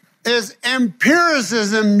one is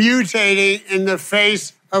empiricism mutating in the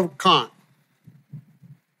face of Kant.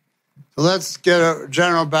 So let's get a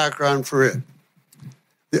general background for it.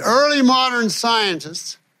 The early modern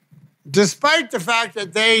scientists, despite the fact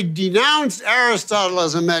that they denounced Aristotle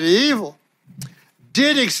as a medieval,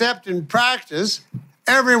 did accept in practice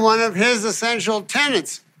every one of his essential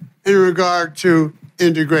tenets in regard to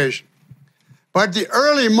integration. But the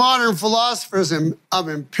early modern philosophers of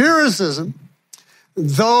empiricism,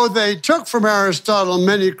 though they took from Aristotle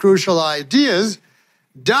many crucial ideas,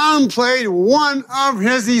 downplayed one of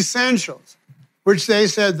his essentials, which they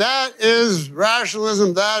said that is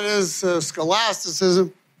rationalism, that is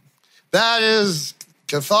scholasticism, that is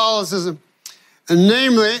Catholicism. And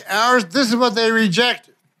namely, this is what they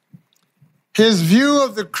rejected. His view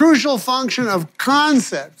of the crucial function of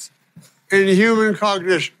concepts in human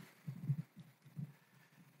cognition.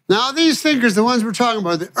 Now, these thinkers, the ones we're talking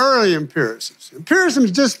about, the early empiricists.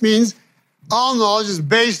 Empiricism just means all knowledge is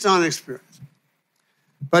based on experience.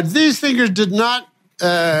 But these thinkers did not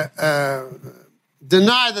deny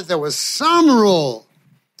that there was some role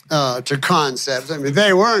to concepts. I mean,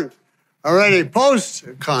 they weren't already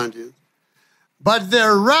post-Kantian. But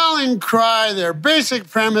their rallying cry, their basic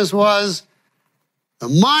premise was, the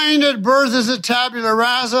mind at birth is a tabula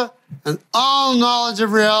rasa, and all knowledge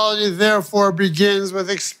of reality, therefore, begins with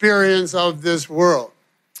experience of this world.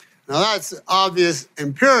 Now, that's the obvious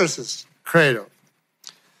empiricist credo.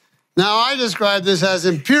 Now, I describe this as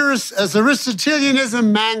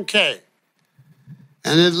Aristotelianism manqué.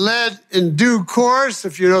 And it led in due course,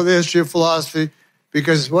 if you know the history of philosophy,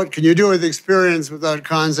 because what can you do with experience without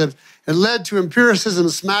concepts? It led to empiricism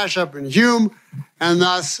smash up in Hume, and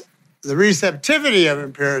thus the receptivity of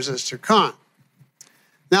empiricists to Kant.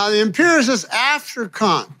 Now, the empiricists after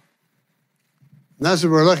Kant, and that's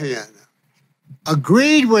what we're looking at now,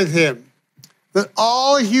 agreed with him that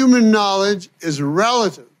all human knowledge is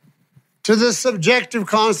relative to the subjective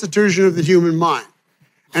constitution of the human mind,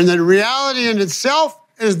 and that reality in itself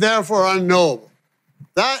is therefore unknowable.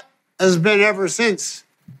 That has been ever since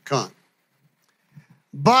Kant.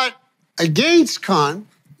 But against Kant,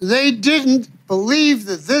 they didn't believe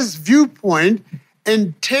that this viewpoint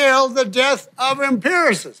entailed the death of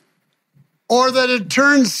empiricism, or that it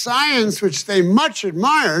turned science, which they much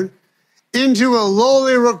admired, into a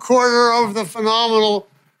lowly recorder of the phenomenal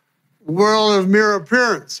world of mere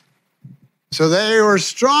appearance. So they were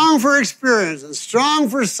strong for experience, and strong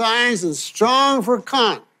for science, and strong for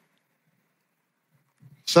Kant.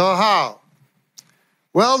 So how?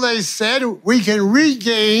 Well, they said we can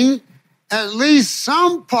regain at least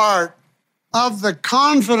some part of the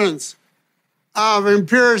confidence of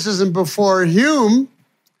empiricism before Hume,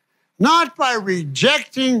 not by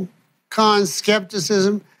rejecting Kant's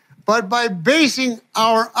skepticism, but by basing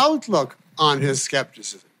our outlook on his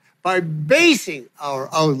skepticism.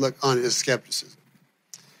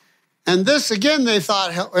 And this, again, they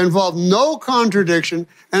thought involved no contradiction,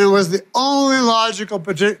 and it was the only logical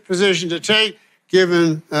position to take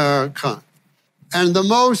given Kant. And the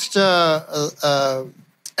most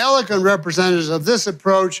eloquent representatives of this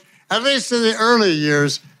approach, at least in the early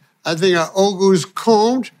years, I think are Auguste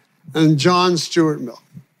Comte and John Stuart Mill.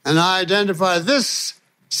 And I identify this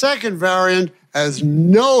second variant as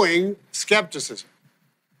knowing skepticism.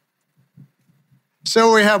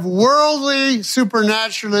 So we have worldly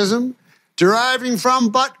supernaturalism deriving from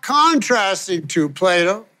but contrasting to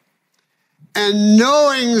Plato, and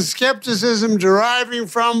knowing skepticism deriving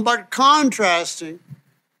from but contrasting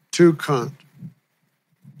to Kant.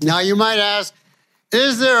 Now you might ask,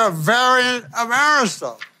 is there a variant of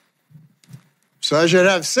Aristotle? So I should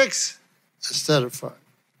have 6 instead of 5.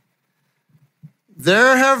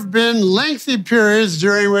 There have been lengthy periods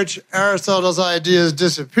during which Aristotle's ideas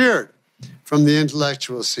disappeared from the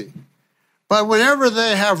intellectual scene. But whenever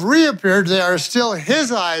they have reappeared, they are still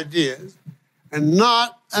his ideas and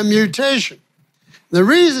not a mutation. The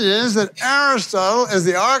reason is that Aristotle is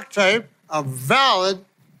the archetype of valid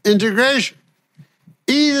integration.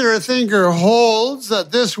 Either a thinker holds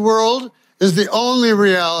that this world is the only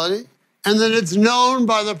reality and that it's known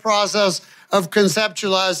by the process of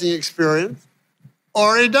conceptualizing experience,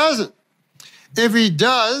 or he doesn't. If he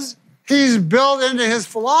does, he's built into his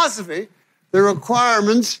philosophy the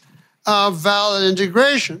requirements of valid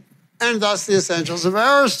integration, and thus the essentials of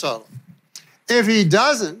Aristotle. If he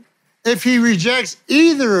doesn't, if he rejects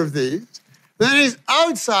either of these, then he's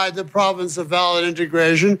outside the province of valid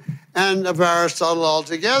integration and of Aristotle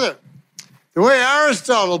altogether. The way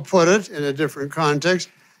Aristotle put it in a different context,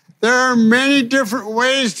 there are many different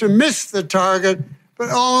ways to miss the target, but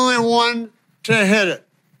only one to hit it.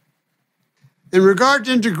 In regard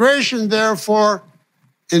to integration, therefore,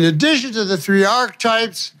 in addition to the 3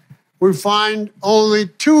 archetypes, we find only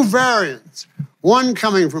 2 variants, one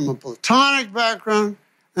coming from a Platonic background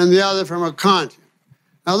and the other from a Kantian.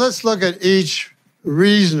 Now let's look at each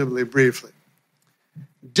reasonably briefly.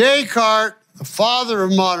 Descartes, the father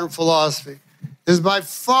of modern philosophy, is by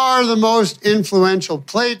far the most influential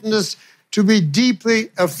Platonist to be deeply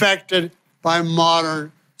affected by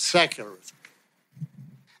modern secularism.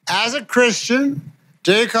 As a Christian,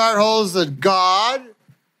 Descartes holds that God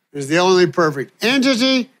is the only perfect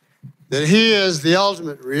entity, that he is the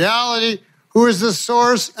ultimate reality, who is the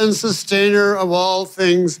source and sustainer of all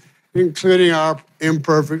things, including our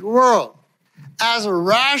imperfect world. As a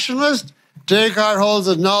rationalist, Descartes holds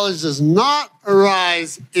that knowledge does not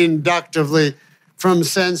arise inductively from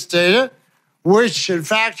sense data, which in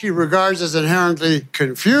fact he regards as inherently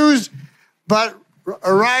confused, but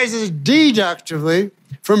arises deductively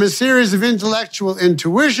from a series of intellectual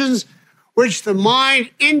intuitions which the mind,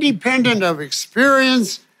 independent of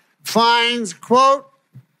experience, finds, quote,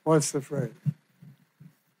 what's the phrase?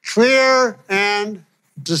 Clear and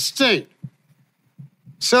distinct.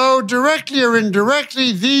 So directly or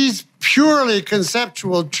indirectly, these purely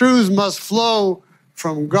conceptual truths must flow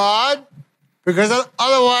from God, because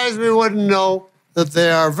otherwise we wouldn't know that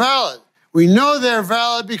they are valid. We know they're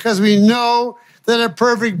valid because we know that a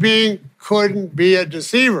perfect being couldn't be a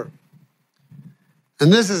deceiver.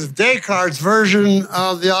 And this is Descartes' version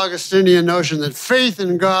of the Augustinian notion that faith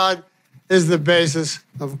in God is the basis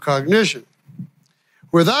of cognition.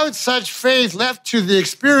 Without such faith left to the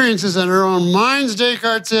experiences in our own minds,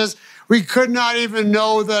 Descartes says, we could not even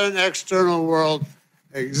know that an external world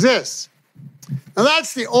exists. Now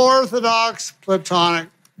that's the orthodox Platonic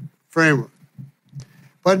framework.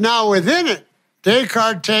 But now within it,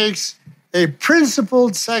 Descartes takes a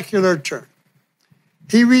principled secular turn.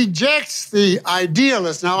 He rejects the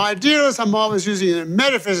idealist. Now, idealist, I'm always using in a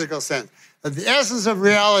metaphysical sense, that the essence of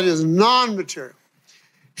reality is non-material.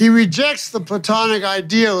 He rejects the Platonic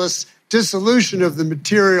idealist's dissolution of the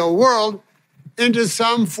material world into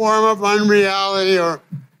some form of unreality or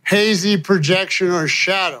hazy projection or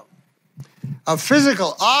shadow. A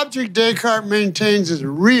physical object, Descartes maintains, is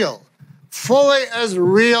real, fully as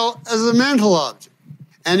real as a mental object.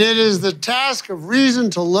 And it is the task of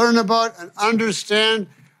reason to learn about and understand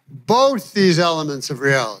both these elements of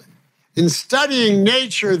reality. In studying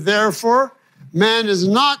nature, therefore, man is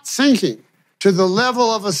not sinking to the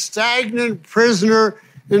level of a stagnant prisoner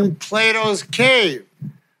in Plato's cave.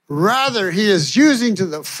 Rather, he is using to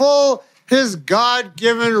the full his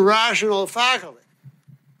God-given rational faculty.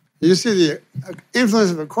 You see the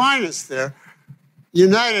influence of Aquinas there,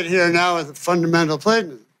 united here now with fundamental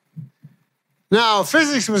Platonism. Now,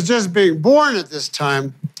 physics was just being born at this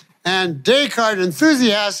time, and Descartes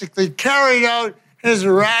enthusiastically carried out his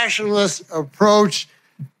rationalist approach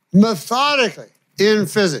methodically in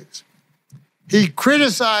physics. He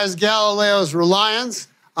criticized Galileo's reliance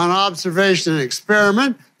on observation and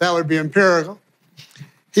experiment. That would be empirical.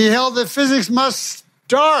 He held that physics must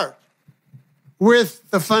start with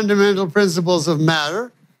the fundamental principles of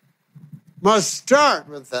matter, must start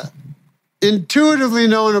with that, intuitively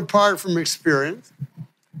known apart from experience,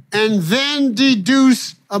 and then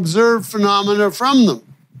deduce observed phenomena from them.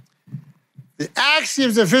 The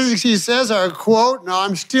axioms of physics, he says, are, quote, now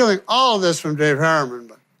I'm stealing all of this from Dave Harriman,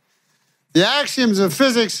 but the axioms of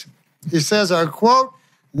physics, he says, are, quote,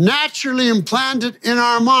 naturally implanted in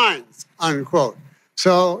our minds, unquote.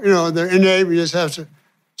 So, they're innate, we just have to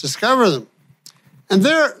discover them. And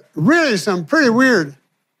there are really some pretty weird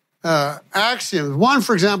axioms. One,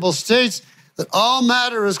 for example, states that all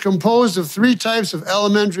matter is composed of 3 types of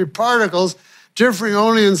elementary particles, differing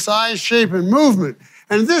only in size, shape, and movement.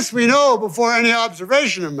 And this we know before any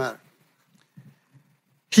observation of matter.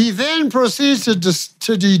 He then proceeds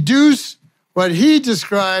to deduce what he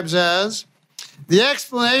describes as the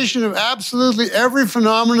explanation of absolutely every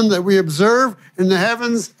phenomenon that we observe in the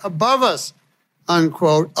heavens above us,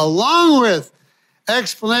 unquote, along with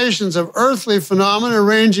explanations of earthly phenomena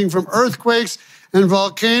ranging from earthquakes and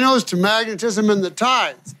volcanoes to magnetism and the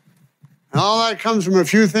tides. And all that comes from a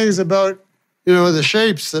few things about, the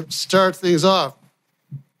shapes that start things off.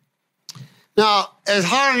 Now, it's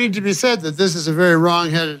hardly need to be said that this is a very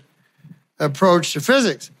wrong-headed approach to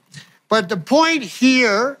physics. But the point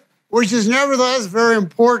here, which is nevertheless very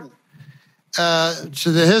important to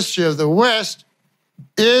the history of the West,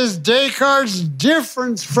 is Descartes'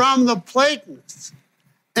 difference from the Platonists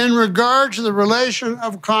in regard to the relation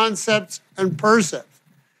of concepts and percepts.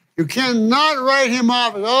 You cannot write him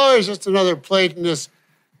off as, he's just another Platonist.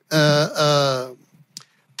 Plato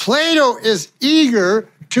is eager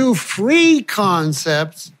to free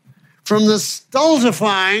concepts from the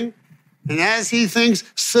stultifying and, as he thinks,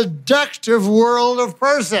 seductive world of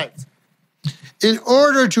percepts in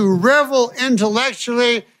order to revel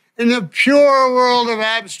intellectually in the pure world of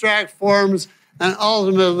abstract forms and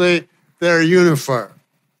ultimately their unifier.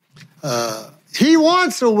 He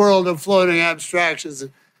wants a world of floating abstractions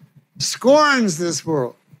and scorns this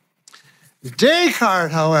world.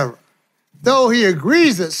 Descartes, however, though he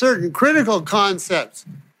agrees that certain critical concepts,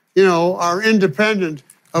 are independent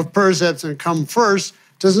of percepts and come first,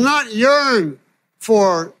 does not yearn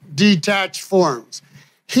for detached forms.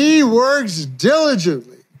 He works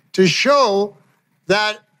diligently to show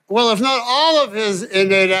that, if not all of his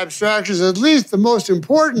innate abstractions, at least the most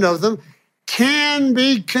important of them, can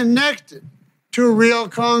be connected to real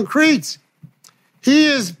concretes. He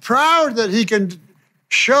is proud that he can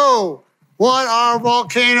show what are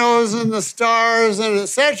volcanoes and the stars and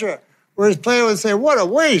etc., whereas Plato would say, what a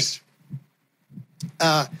waste.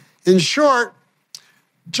 In short,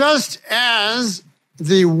 just as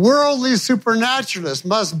the worldly supernaturalist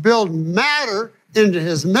must build matter into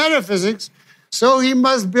his metaphysics, So he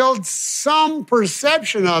must build some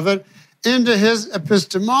perception of it into his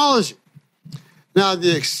epistemology. Now,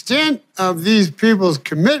 the extent of these people's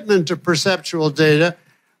commitment to perceptual data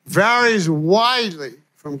varies widely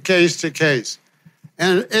from case to case.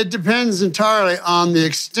 And it depends entirely on the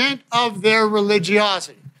extent of their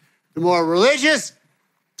religiosity. The more religious,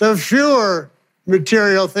 the fewer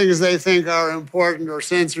material things they think are important or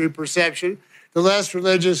sensory perception. The less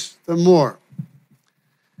religious, the more.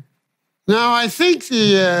 Now, I think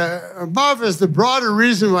the above is the broader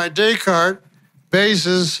reason why Descartes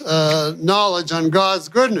bases knowledge on God's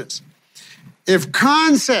goodness. If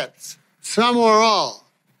concepts, some or all,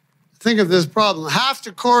 think of this problem, have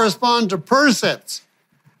to correspond to percepts,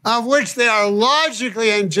 of which they are logically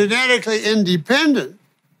and genetically independent,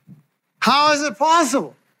 how is it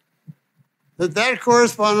possible that that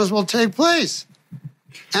correspondence will take place?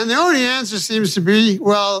 And the only answer seems to be,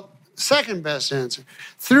 well, second best answer,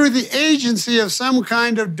 through the agency of some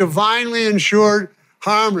kind of divinely ensured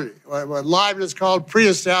harmony, what Leibniz called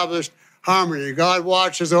pre-established harmony. God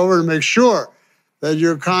watches over to make sure that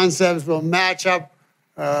your concepts will match up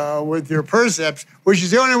with your percepts, which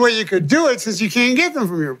is the only way you could do it since you can't get them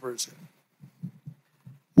from your percepts.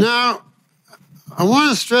 Now, I want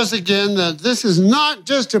to stress again that this is not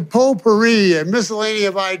just a potpourri, a miscellany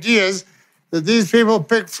of ideas that these people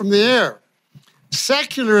picked from the air.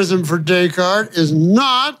 Secularism for Descartes is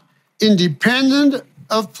not independent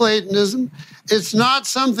of Platonism. It's not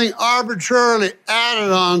something arbitrarily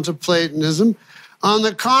added on to Platonism. On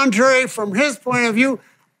the contrary, from his point of view,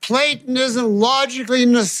 Platonism logically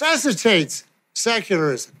necessitates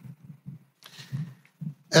secularism.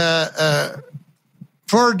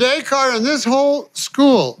 For Descartes and this whole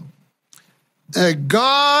school,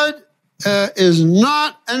 God is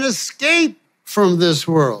not an escape from this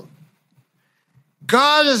world.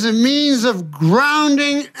 God is a means of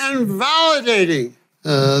grounding and validating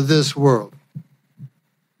this world.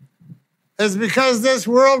 It's because this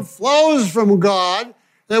world flows from God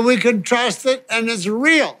that we can trust it and it's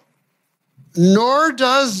real. Nor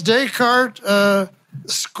does Descartes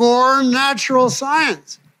scorn natural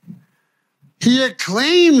science. He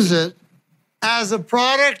acclaims it as a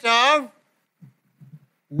product of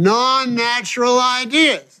non-natural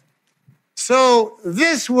ideas. So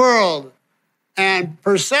this world and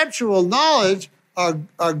perceptual knowledge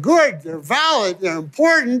are good, they're valid, they're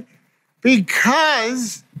important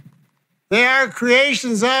because they are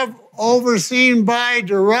creations of, overseen by,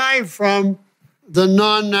 derived from the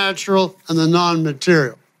non-natural and the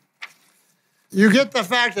non-material. You get the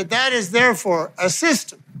fact that that is therefore a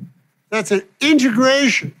system. That's an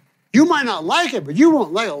integration. You might not like it, but you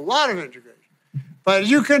won't like a lot of integration. But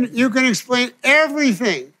you can explain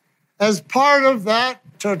everything as part of that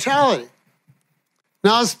totality.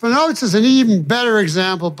 Now, Spinoza is an even better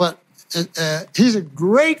example, but he's a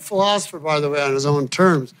great philosopher, by the way, on his own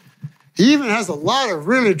terms. He even has a lot of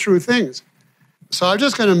really true things. So I'm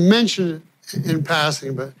just going to mention it in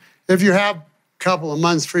passing, but if you have a couple of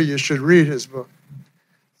months free, you should read his book.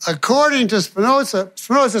 According to Spinoza,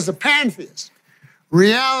 Spinoza is a pantheist.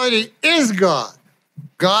 Reality is God.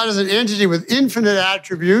 God is an entity with infinite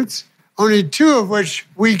attributes, only two of which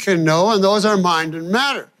we can know, and those are mind and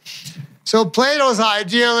matter. So Plato's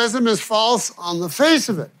idealism is false on the face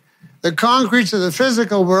of it. The concretes of the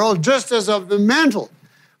physical world, just as of the mental,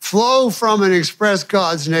 flow from and express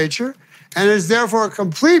God's nature, and it is therefore a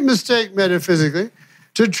complete mistake metaphysically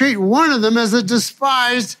to treat one of them as a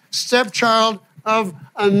despised stepchild of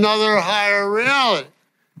another higher reality.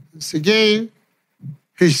 This again,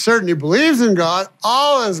 he certainly believes in God.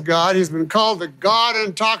 All is God. He's been called the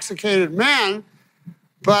God-intoxicated man,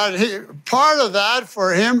 but part of that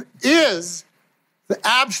for him is the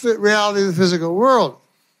absolute reality of the physical world.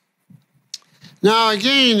 Now,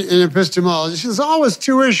 again, in epistemology, there's always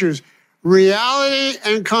two issues, reality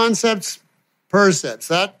and concepts,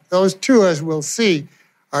 percepts. Those two, as we'll see,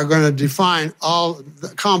 are going to define all the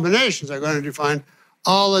combinations, are going to define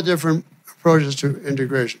all the different approaches to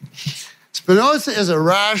integration. Spinoza is a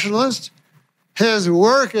rationalist. His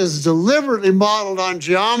work is deliberately modeled on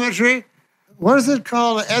geometry. What is it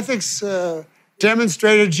called? Ethics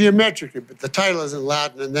demonstrated geometrically, but the title is in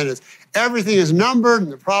Latin, and then everything is numbered,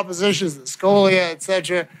 and the propositions, the scholia,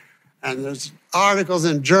 etc. And there's articles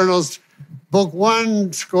in journals, book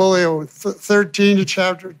 1, scholia 13 to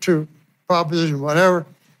chapter 2, proposition, whatever.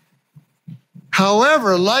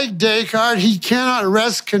 However, like Descartes, he cannot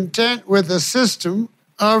rest content with a system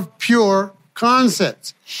of pure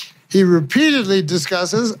concepts. He repeatedly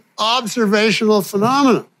discusses observational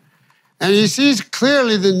phenomena, and he sees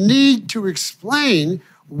clearly the need to explain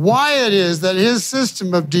why it is that his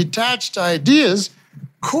system of detached ideas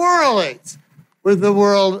correlates with the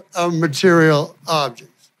world of material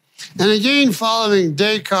objects. And again, following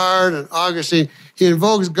Descartes and Augustine, he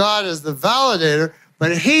invokes God as the validator,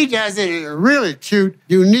 but he does it in a really cute,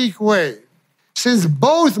 unique way. Since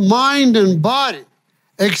both mind and body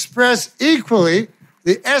express equally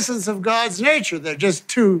the essence of God's nature, they're just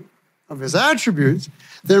two of his attributes,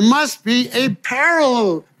 there must be a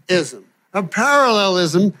parallelism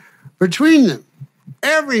between them.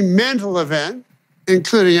 Every mental event,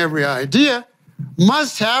 including every idea,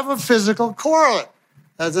 must have a physical correlate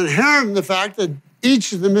that's inherent in the fact that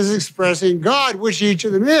each of them is expressing God, which each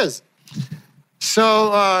of them is.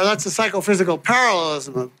 So that's a psychophysical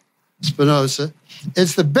parallelism of Spinoza.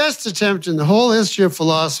 It's the best attempt in the whole history of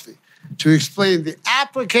philosophy to explain the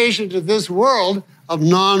application to this world of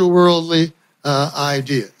non-worldly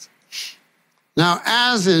ideas. Now,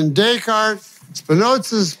 as in Descartes,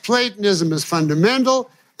 Spinoza's Platonism is fundamental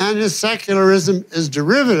and his secularism is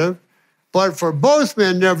derivative, but for both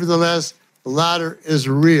men, nevertheless, the latter is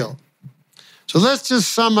real. So let's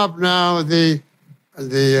just sum up now the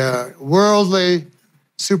worldly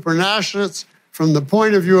supernaturalists from the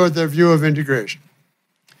point of view of their view of integration.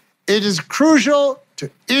 It is crucial to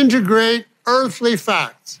integrate earthly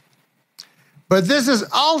facts, but this is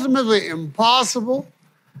ultimately impossible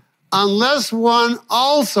unless one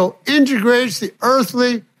also integrates the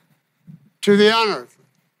earthly to the unearthly.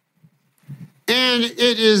 And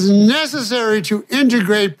it is necessary to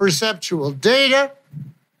integrate perceptual data,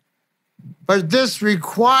 but this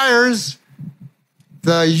requires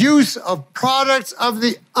the use of products of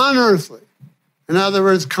the unearthly. In other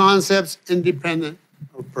words, concepts independent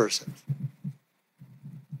of percepts.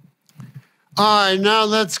 All right, now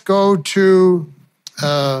let's go to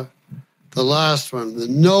the last one, the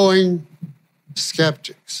knowing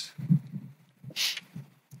skeptics.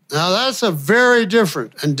 Now that's a very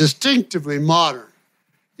different and distinctively modern.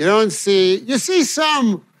 You see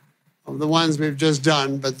some of the ones we've just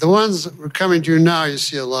done, but the ones we're coming to now, you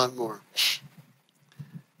see a lot more.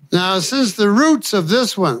 Now, since the roots of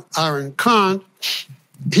this one are in Kant,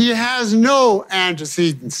 he has no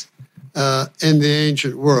antecedents in the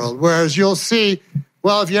ancient world, whereas you'll see,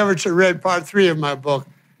 well, if you ever read part 3 of my book,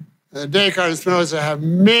 Descartes and Spinoza have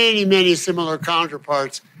many, many similar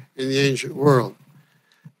counterparts in the ancient world.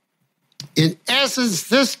 In essence,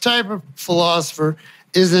 this type of philosopher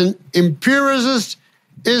is an empiricist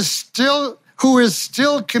who is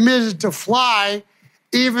still committed to fly,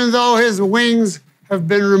 even though his wings have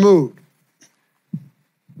been removed.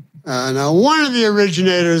 Now, one of the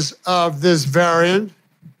originators of this variant,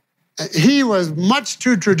 he was much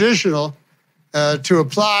too traditional to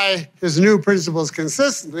apply his new principles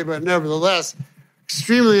consistently, but nevertheless,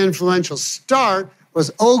 extremely influential start was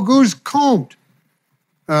Auguste Comte,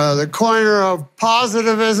 the coiner of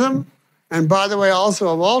positivism, and by the way, also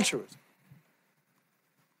of altruism.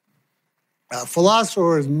 A philosopher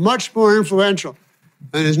who is much more influential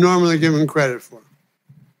than is normally given credit for.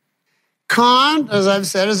 Kant, as I've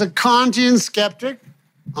said, is a Kantian skeptic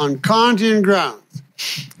on Kantian grounds,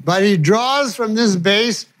 but he draws from this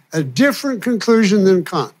base a different conclusion than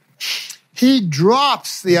Kant. He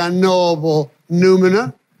drops the unknowable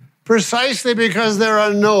noumena precisely because they're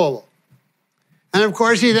unknowable. And of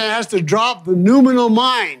course, he then has to drop the noumenal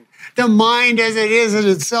mind, the mind as it is in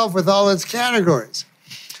itself with all its categories,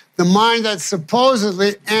 the mind that's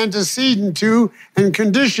supposedly antecedent to and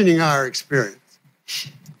conditioning our experience.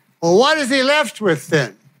 Well, what is he left with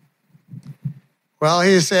then? Well,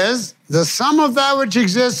 he says, the sum of that which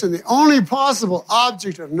exists in the only possible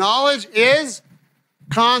object of knowledge is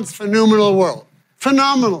Kant's phenomenal world.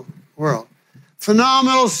 Phenomenal world.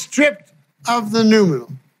 Phenomenal stripped of the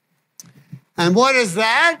noumenal. And what is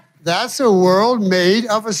that? That's a world made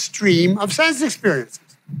of a stream of sense experiences.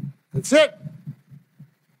 That's it.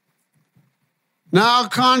 Now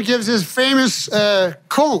Kant gives his famous,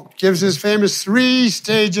 Comte gives his famous 3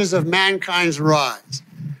 stages of mankind's rise.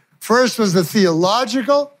 First was the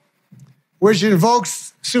theological, which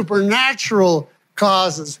invokes supernatural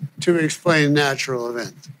causes to explain natural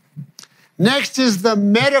events. Next is the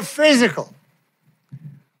metaphysical,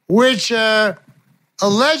 which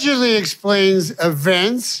allegedly explains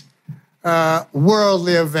events,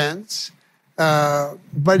 worldly events,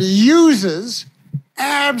 but uses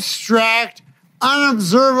abstract,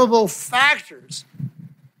 unobservable factors,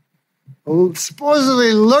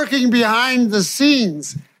 supposedly lurking behind the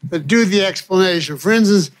scenes that do the explanation. For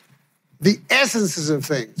instance, the essences of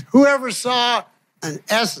things. Whoever saw an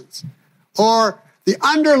essence or the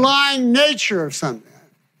underlying nature of something?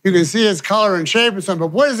 You can see its color and shape and something,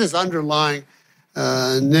 but what is this underlying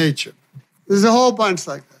nature? There's a whole bunch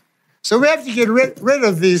like that. So we have to get rid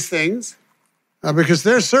of these things because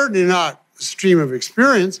they're certainly not stream of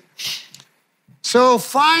experience. So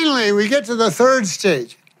finally, we get to the third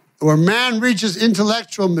stage, where man reaches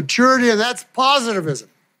intellectual maturity, and that's positivism.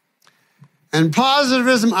 And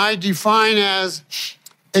positivism I define as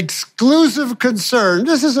exclusive concern.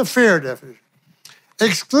 This is a fair definition.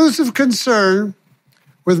 Exclusive concern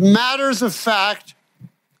with matters of fact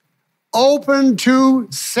open to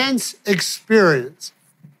sense experience,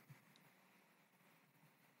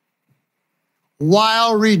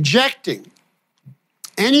 while rejecting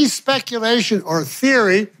any speculation or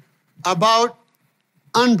theory about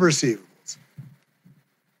unperceivables.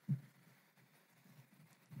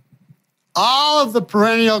 All of the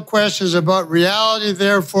perennial questions about reality,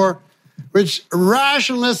 therefore, which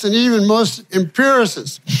rationalists and even most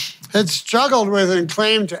empiricists had struggled with and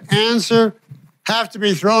claimed to answer, have to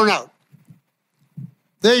be thrown out.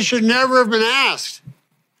 They should never have been asked.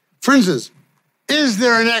 For instance, is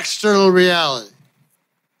there an external reality?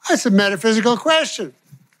 That's a metaphysical question.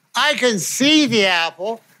 I can see the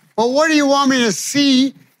apple, but what do you want me to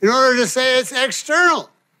see in order to say it's external?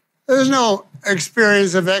 There's no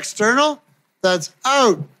experience of external. That's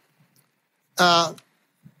out.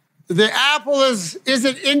 The apple is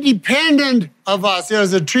it independent of us? You know,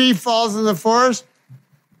 as a tree falls in the forest,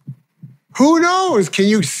 who knows? Can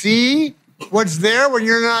you see what's there when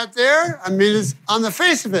you're not there? I mean, it's on the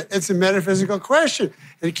face of it, it's a metaphysical question.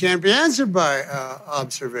 It can't be answered by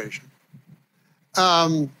observation.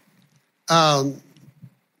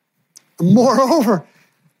 Moreover,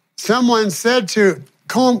 someone said to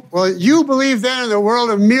Comte, well, you believe then in the world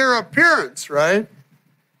of mere appearance, right?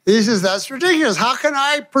 He says, that's ridiculous. How can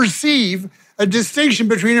I perceive a distinction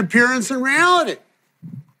between appearance and reality?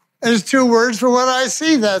 There's two words for what I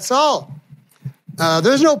see, that's all.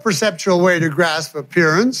 There's no perceptual way to grasp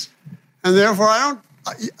appearance, and therefore I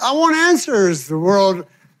won't answer, is the world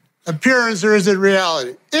appearance or is it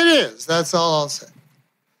reality? It is, that's all I'll say.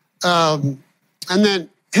 And then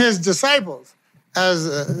his disciples,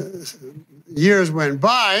 as years went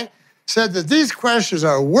by, said that these questions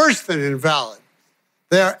are worse than invalid.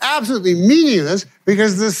 They are absolutely meaningless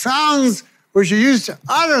because the sounds which you use to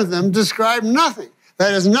utter them describe nothing.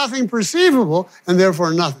 That is nothing perceivable and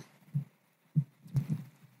therefore nothing.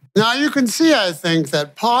 Now you can see, I think,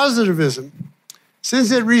 that positivism,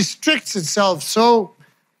 since it restricts itself so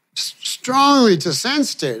strongly to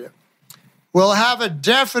sense data, will have a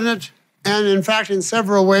definite and, in fact, in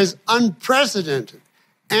several ways, unprecedented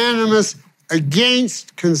animus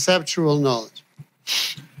against conceptual knowledge.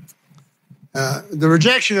 The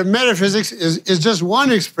rejection of metaphysics is just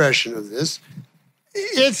one expression of this.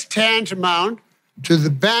 It's tantamount to the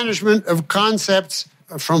banishment of concepts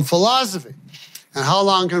from philosophy. And how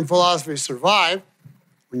long can philosophy survive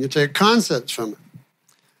when you take concepts from it?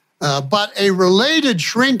 But a related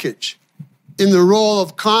shrinkage in the role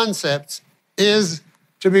of concepts is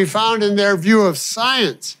to be found in their view of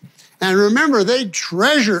science. And remember, they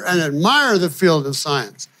treasure and admire the field of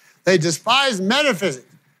science. They despise metaphysics,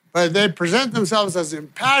 but they present themselves as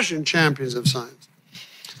impassioned champions of science.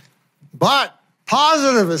 But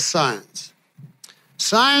positivist science,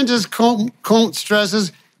 scientist Comte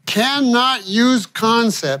stresses, cannot use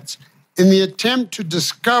concepts in the attempt to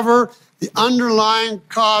discover the underlying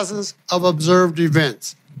causes of observed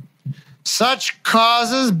events. Such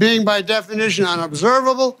causes, being by definition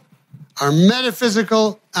unobservable, are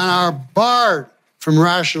metaphysical and are barred from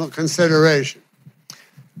rational consideration.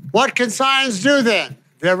 What can science do then? Have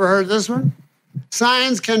you ever heard this one?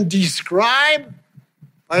 Science can describe,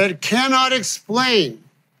 but it cannot explain.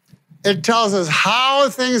 It tells us how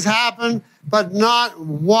things happen, but not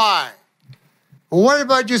why. Well, what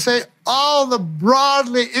about you say all the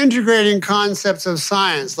broadly integrating concepts of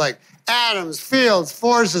science, like atoms, fields,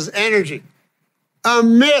 forces, energy? A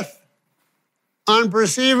myth,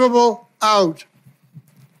 unperceivable, out.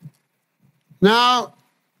 Now,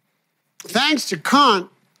 thanks to Kant,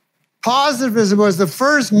 positivism was the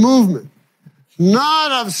first movement,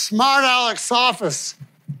 not of smart aleck sophists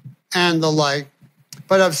and the like,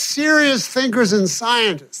 but of serious thinkers and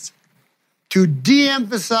scientists, to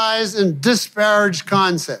de-emphasize and disparage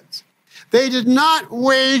concepts. They did not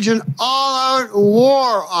wage an all-out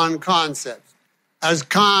war on concepts, as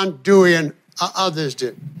Kant, Dewey, and others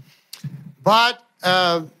did. But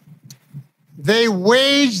they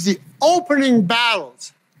waged the opening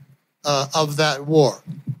battles of that war,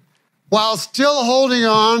 while still holding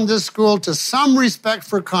on, this school, to some respect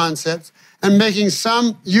for concepts and making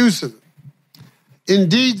some use of them.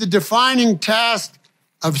 Indeed, the defining task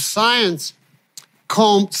of science,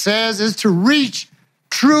 Comte says, is to reach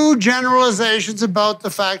true generalizations about the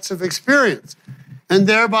facts of experience and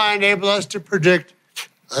thereby enable us to predict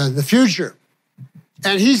the future.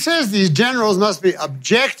 And he says these generals must be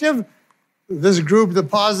objective. This group, the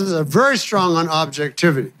positives, are very strong on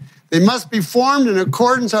objectivity. They must be formed in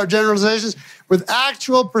accordance, our generalizations, with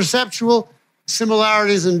actual perceptual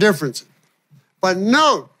similarities and differences. But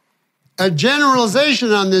note, a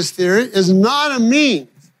generalization on this theory is not a means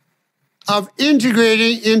of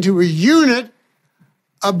integrating into a unit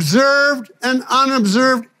observed and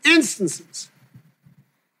unobserved instances,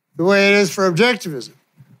 the way it is for objectivism.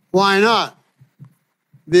 Why not?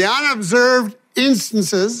 The unobserved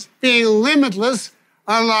instances, being limitless,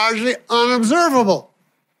 are largely unobservable.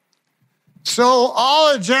 So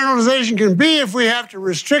all a generalization can be, if we have to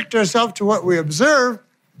restrict ourselves to what we observe,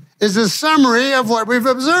 is a summary of what we've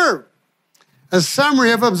observed, a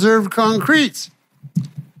summary of observed concretes.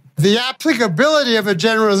 The applicability of a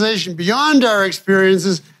generalization beyond our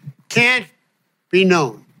experiences can't be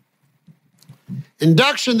known.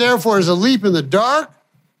 Induction, therefore, is a leap in the dark.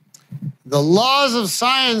 The laws of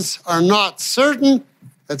science are not certain,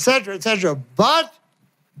 etc., etc. But,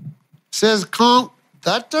 says Comte,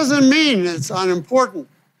 that doesn't mean it's unimportant,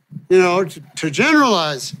 to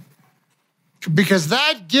generalize, because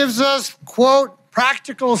that gives us, quote,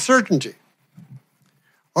 practical certainty.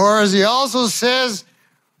 Or as he also says,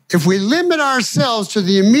 if we limit ourselves to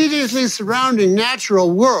the immediately surrounding natural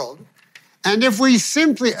world, and if we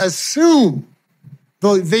simply assume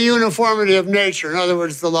the uniformity of nature, in other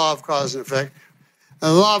words, the law of cause and effect,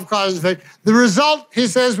 the result, he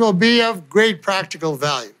says, will be of great practical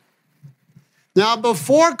value. Now,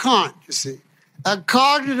 before Kant, you see, a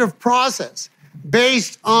cognitive process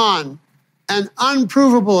based on an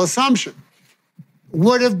unprovable assumption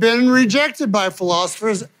would have been rejected by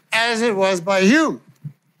philosophers as it was by Hume.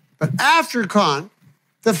 But after Kant,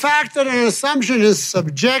 the fact that an assumption is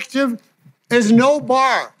subjective is no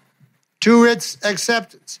bar to its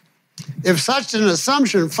acceptance. If such an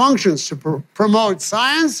assumption functions to promote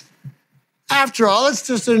science, after all, it's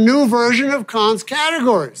just a new version of Kant's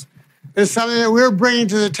categories. It's something that we're bringing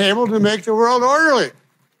to the table to make the world orderly.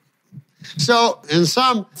 So, in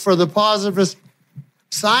sum, for the positivist,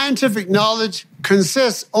 scientific knowledge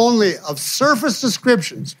consists only of surface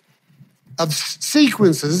descriptions of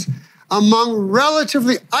sequences among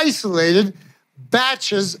relatively isolated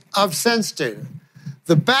batches of sense data.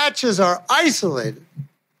 The batches are isolated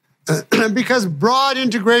because broad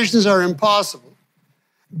integrations are impossible,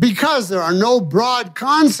 because there are no broad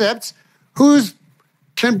concepts whose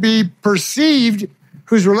can be perceived,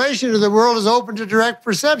 whose relation to the world is open to direct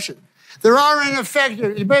perception. There are, in effect,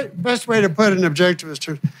 the best way to put it in objectivist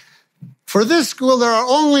terms, for this school, there are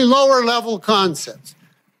only lower-level concepts,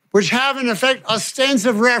 which have, in effect,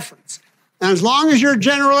 ostensive reference. And as long as your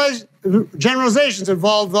generalizations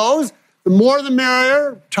involve those, the more the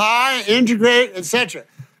merrier, tie, integrate, etc.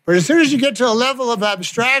 But as soon as you get to a level of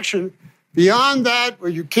abstraction, beyond that,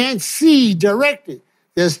 where you can't see directly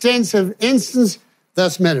the ostensive instance,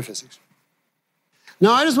 that's metaphysics.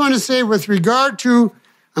 Now, I just want to say, with regard to,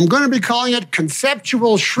 I'm going to be calling it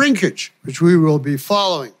conceptual shrinkage, which we will be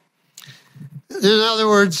following. In other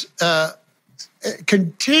words,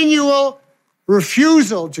 continual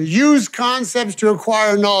refusal to use concepts to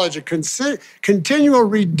acquire knowledge, a continual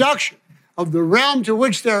reduction of the realm to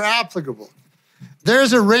which they're applicable.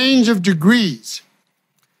 There's a range of degrees.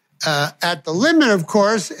 At the limit, of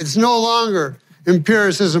course, it's no longer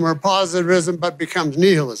empiricism or positivism, but becomes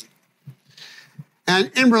nihilism. And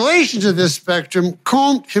in relation to this spectrum,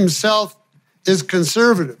 Comte himself is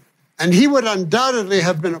conservative, and he would undoubtedly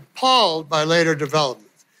have been appalled by later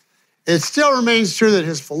developments. It still remains true that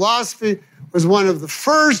his philosophy was one of the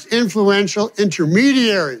first influential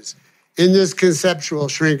intermediaries in this conceptual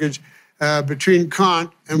shrinkage between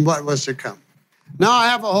Kant and what was to come. Now I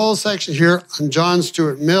have a whole section here on John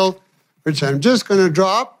Stuart Mill, which I'm just going to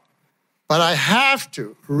drop, but I have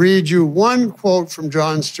to read you one quote from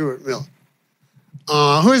John Stuart Mill,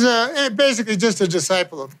 who's basically just a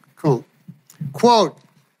disciple of Comte. Quote,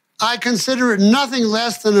 "I consider it nothing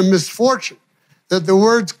less than a misfortune that the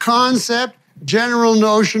words concept, general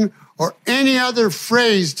notion, or any other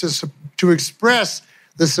phrase to express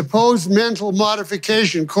the supposed mental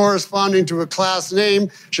modification corresponding to a class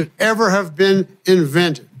name should ever have been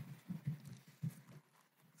invented."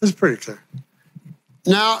 That's pretty clear.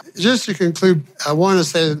 Now, just to conclude, I want to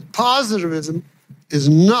say that positivism is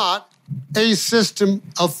not a system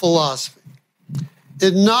of philosophy.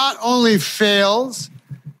 It not only fails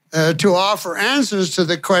to offer answers to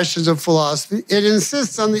the questions of philosophy, it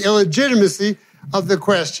insists on the illegitimacy of the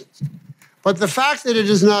questions. But the fact that it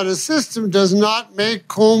is not a system does not make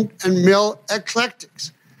Comte and Mill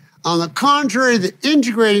eclectics. On the contrary, the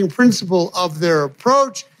integrating principle of their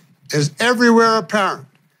approach is everywhere apparent.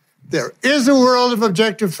 There is a world of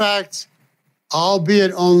objective facts,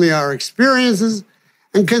 albeit only our experiences,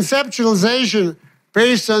 and conceptualization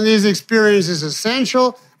based on these experiences is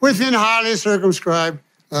essential within highly circumscribed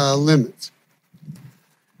limits.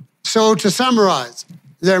 So to summarize,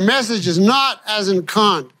 their message is not, as in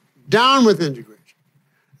Kant, down with integration,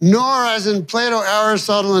 nor as in Plato,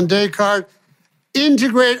 Aristotle, and Descartes,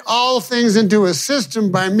 integrate all things into a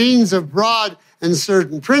system by means of broad and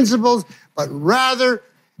certain principles, but rather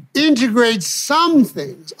integrate some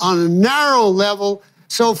things on a narrow level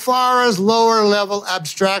so far as lower level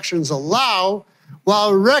abstractions allow,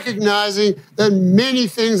 while recognizing that many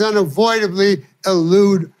things unavoidably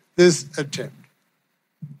elude this attempt.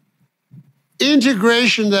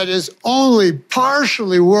 Integration that is only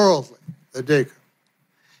partially worldly, the Descartes,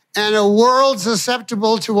 and a world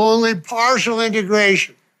susceptible to only partial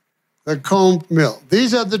integration, the Comte Mill.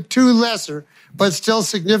 These are the two lesser but still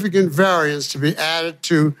significant variants to be added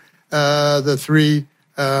to the three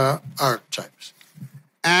archetypes.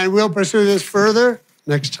 And we'll pursue this further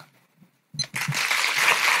next time.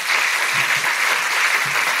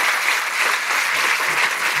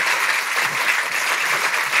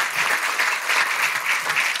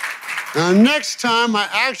 Now, next time, I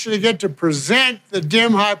actually get to present the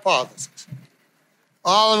dim hypothesis,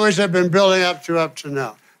 all of which I've been building up to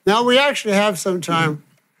now. Now, we actually have some time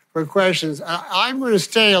for questions. I'm going to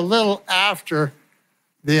stay a little after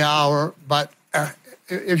the hour, but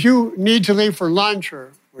if you need to leave for lunch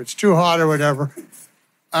or it's too hot or whatever,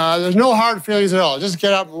 there's no hard feelings at all. Just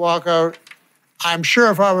get up and walk out. I'm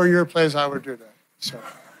sure if I were in your place, I would do that. So,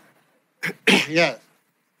 yes.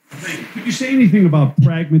 Could you say anything about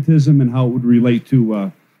pragmatism and how it would relate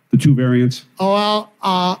to the two variants? Oh,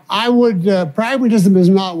 well, I would. Pragmatism is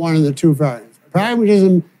not one of the two variants.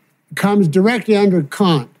 Pragmatism comes directly under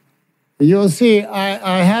Kant. And you'll see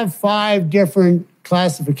I have 5 different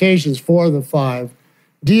classifications for the 5,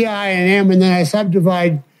 D, I, and M, and then I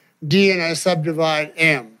subdivide D and I subdivide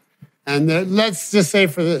M. And let's just say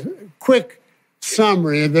for the quick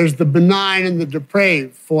summary, there's the benign and the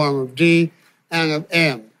depraved form of D and of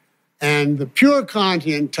M. And the pure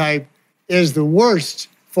Kantian type is the worst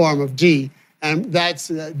form of D, and that's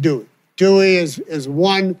Dewey. Dewey is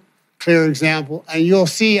one clear example, and you'll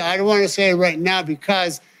see, I don't want to say it right now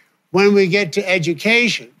because when we get to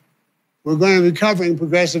education, we're going to be covering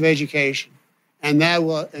progressive education, and that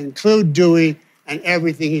will include Dewey and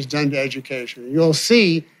everything he's done to education. You'll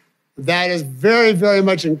see that is very, very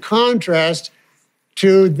much in contrast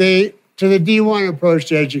to the D1 approach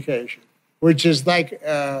to education, which is like,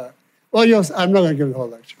 well, I'm not going to give the whole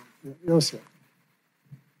lecture. You'll see.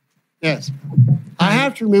 Yes. I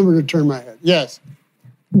have to remember to turn my head. Yes.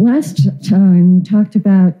 Last time you talked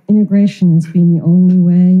about integration as being the only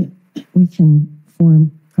way we can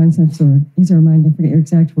form concepts, or these are mine, I forget your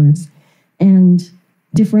exact words. And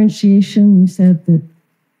differentiation, you said that,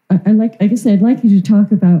 I'd like you to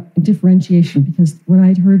talk about differentiation, because what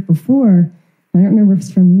I'd heard before, I don't remember if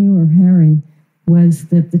it's from you or Harry, was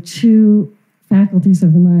that the two faculties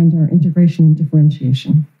of the mind are integration and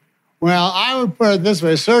differentiation. Well, I would put it this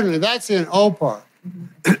way. Certainly, that's in OPAR.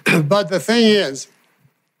 Mm-hmm. But the thing is,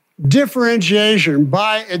 differentiation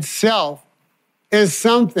by itself is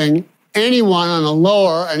something anyone on a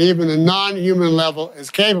lower and even a non-human level is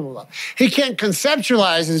capable of. He can't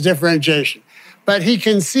conceptualize his differentiation, but he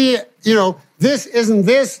can see it, this isn't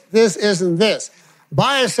this isn't this.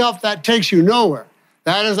 By itself, that takes you nowhere.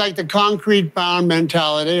 That is like the concrete-bound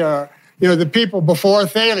mentality, or the people before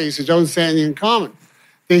Thales who don't say anything in common.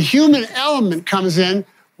 The human element comes in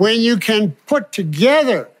when you can put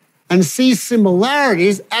together and see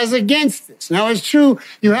similarities as against this. Now, it's true,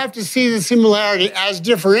 you have to see the similarity as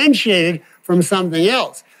differentiated from something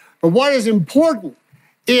else. But what is important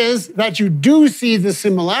is that you do see the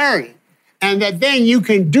similarity, and that then you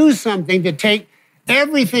can do something to take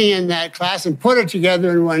everything in that class and put it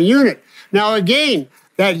together in one unit. Now, again,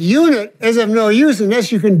 that unit is of no use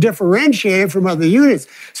unless you can differentiate it from other units.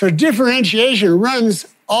 So differentiation runs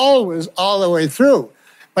always all the way through.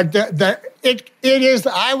 But it is,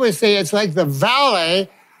 I would say, it's like the valet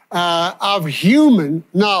of human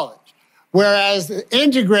knowledge, whereas the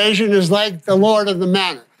integration is like the lord of the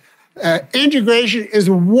manor. Integration is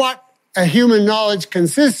what a human knowledge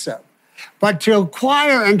consists of. But to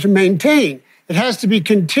acquire and to maintain, it has to be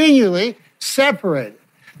continually separated.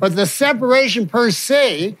 But the separation per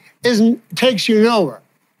se takes you nowhere,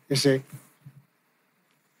 you see.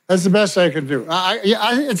 That's the best I could do.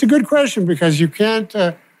 It's a good question because you can't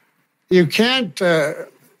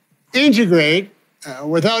integrate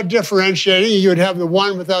without differentiating. You would have the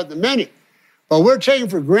one without the many. But we're taking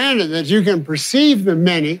for granted that you can perceive the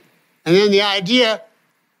many, and then the idea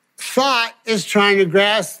thought is trying to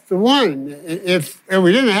grasp the one. If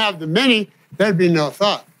we didn't have the many, there'd be no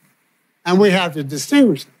thought. And we have to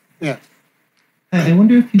distinguish them. Yeah. I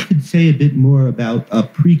wonder if you could say a bit more about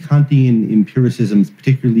pre-Kantian empiricisms,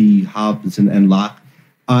 particularly Hobbes and Locke,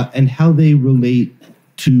 and how they relate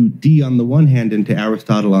to D on the one hand and to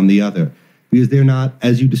Aristotle on the other. Because they're not,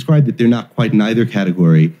 as you described it, they're not quite in either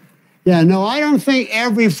category. Yeah, no, I don't think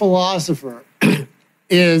every philosopher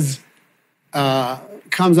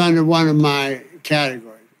comes under one of my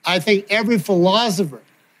categories. I think every philosopher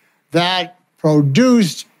that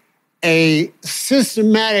produced a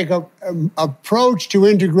systematic approach to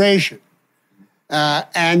integration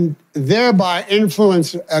and thereby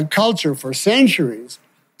influenced a culture for centuries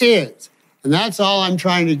is. And that's all I'm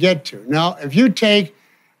trying to get to. Now, if you take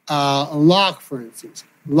Locke, for instance,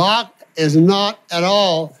 Locke is not at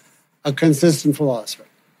all a consistent philosopher.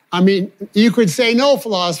 I mean, you could say no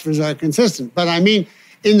philosophers are consistent, but I mean,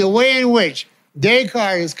 in the way in which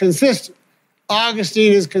Descartes is consistent,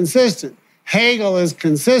 Augustine is consistent, Hegel is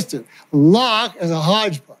consistent, Locke is a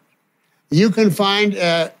hodgepodge. You can find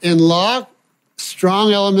in Locke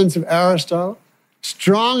strong elements of Aristotle,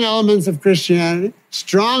 strong elements of Christianity,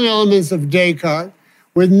 strong elements of Descartes,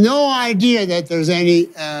 with no idea that there's any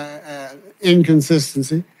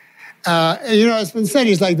inconsistency. It's been said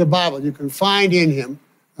he's like the Bible. You can find in him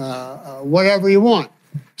whatever you want.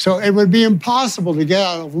 So it would be impossible to get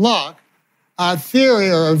out of Locke a theory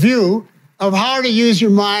or a view of how to use your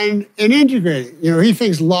mind in integrating. He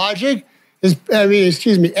thinks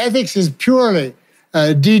ethics is purely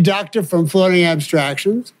deductive from floating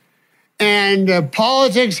abstractions. And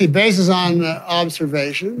politics he bases on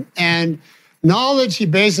observation. And knowledge he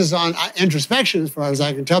bases on introspection, as far as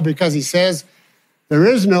I can tell, because he says there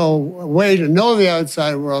is no way to know the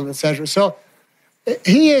outside world, etc. So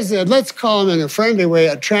he is, let's call him in a friendly way,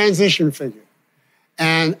 a transition figure.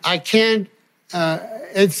 And I can't,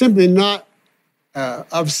 it's simply not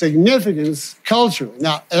of significance culturally.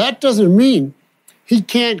 Now, that doesn't mean he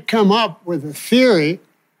can't come up with a theory,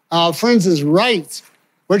 for instance, rights,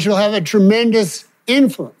 which will have a tremendous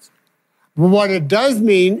influence. But what it does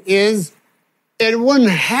mean is it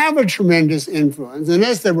wouldn't have a tremendous influence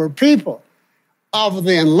unless there were people of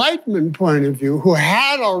the Enlightenment point of view who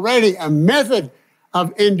had already a method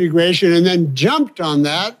of integration and then jumped on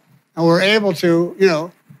that and were able to,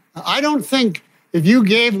 I don't think if you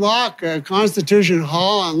gave Locke a Constitution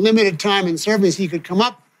Hall on limited time and service, he could come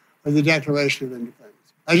up with the Declaration of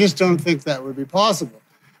Independence. I just don't think that would be possible.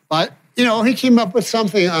 But, he came up with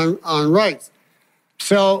something on rights.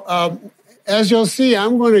 So as you'll see,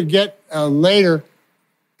 I'm going to get later,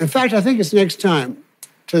 in fact, I think it's next time,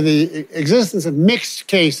 to the existence of mixed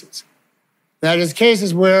cases. That is,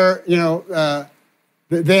 cases where,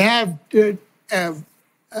 they have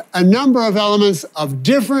a number of elements of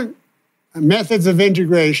different methods of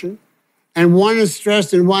integration, and one is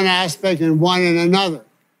stressed in one aspect and one in another.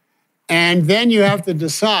 And then you have to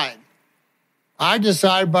decide. I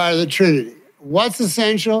decide by the Trinity. What's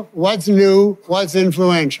essential, what's new, what's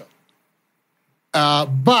influential.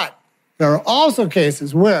 But there are also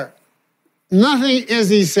cases where nothing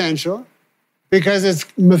is essential because it's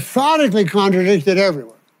methodically contradicted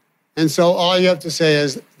everywhere. And so all you have to say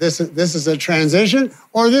is this is a transition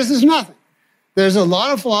or this is nothing. There's a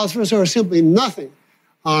lot of philosophers who are simply nothing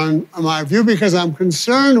on my view because I'm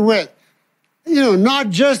concerned with, not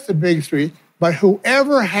just the big three, but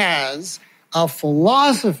whoever has a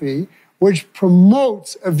philosophy which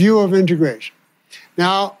promotes a view of integration.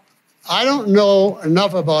 Now, I don't know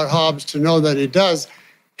enough about Hobbes to know that he does.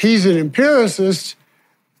 He's an empiricist.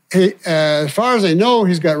 As far as I know,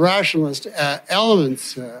 he's got rationalist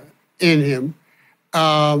elements in him.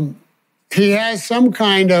 He has some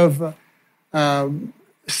kind of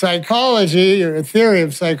psychology or a theory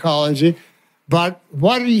of psychology, but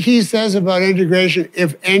what he says about integration,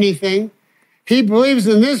 if anything, he believes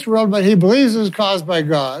in this world, but he believes it's caused by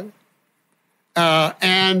God. What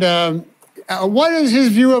is his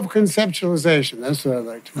view of conceptualization? That's what I'd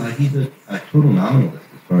like to know. He's a total nominalist,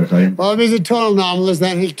 as far as I know. Well, if he's a total nominalist,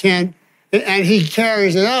 then he can't, and he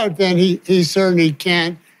carries it out, then he certainly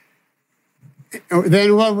can't.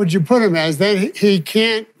 Then what would you put him as? Then he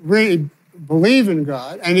can't really believe in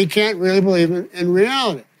God, and he can't really believe in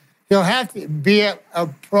reality. He'll have to be a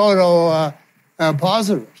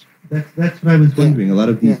proto-positivist. That's what I was wondering. A lot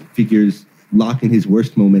of these figures, Locke in his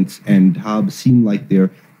worst moments and Hobbes seem like they're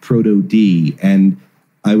proto-D, and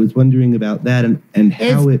I was wondering about that and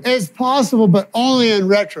how it's possible, but only in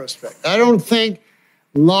retrospect. I don't think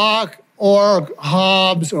Locke or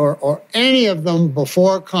Hobbes or any of them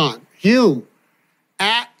before Kant, Hume,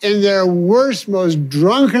 in their worst, most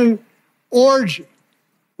drunken orgy,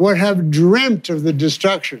 would have dreamt of the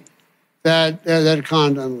destruction that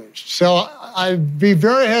Kant unleashed. So I'd be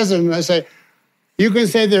very hesitant. I say, you can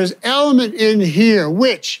say there's element in here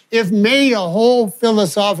which, if made a whole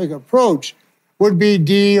philosophic approach, would be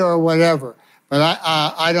D or whatever. But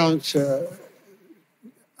I don't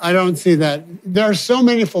see that. There are so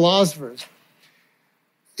many philosophers,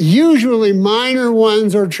 usually minor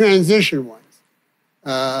ones or transition ones,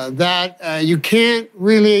 that you can't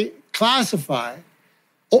really classify.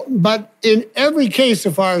 But in every case,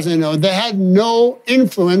 so far as I know, they had no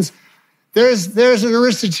influence. There's an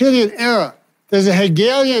Aristotelian era. There's a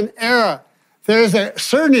Hegelian era. There's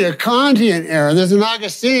certainly a Kantian era. There's an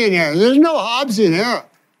Augustinian era. There's no Hobbesian era.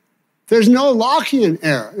 There's no Lockean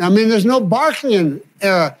era. I mean, there's no Berkeleyan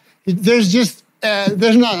era. There's just,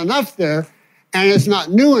 there's not enough there, and it's not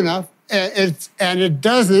new enough, it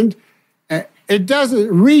doesn't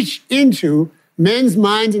reach into men's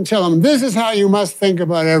minds and tell them, this is how you must think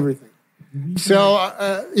about everything. So,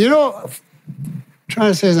 I'm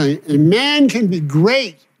trying to say something. A man can be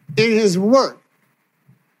great in his work,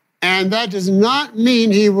 and that does not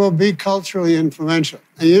mean he will be culturally influential.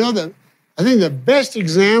 And I think the best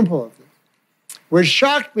example of this, which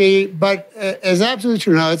shocked me, but is absolutely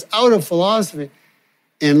true now, it's out of philosophy,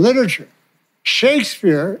 in literature.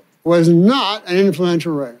 Shakespeare was not an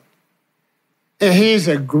influential writer. He's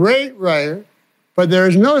a great writer, but there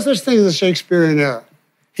is no such thing as a Shakespearean era.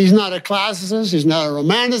 He's not a classicist, he's not a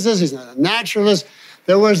romanticist, he's not a naturalist.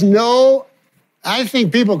 There was no, I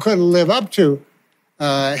think people couldn't live up to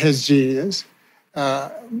his genius.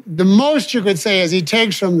 The most you could say is he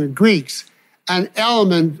takes from the Greeks an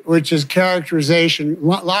element which is characterization,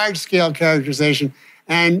 large-scale characterization,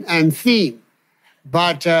 and theme.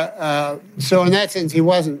 But so in that sense, he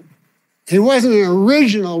wasn't an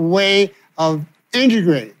original way of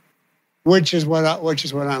integrating, which is what I'm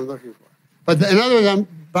looking for. But in other words,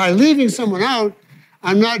 by leaving someone out,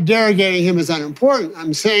 I'm not derogating him as unimportant.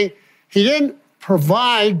 I'm saying he didn't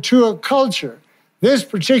provide to a culture this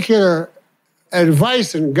particular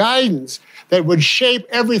advice and guidance that would shape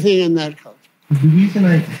everything in that culture. The reason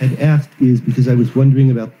I had asked is because I was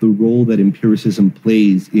wondering about the role that empiricism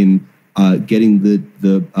plays in getting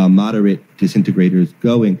the moderate disintegrators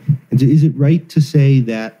going. And so is it right to say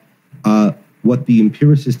that what the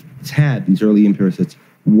empiricists had, these early empiricists,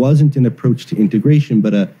 wasn't an approach to integration,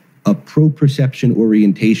 but a pro-perception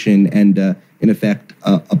orientation and, in effect,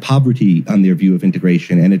 a poverty on their view of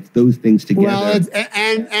integration, and it's those things together.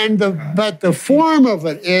 Well, but the form of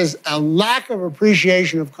it is a lack of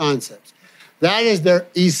appreciation of concepts. That is their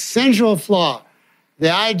essential flaw.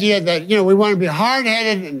 The idea that, we want to be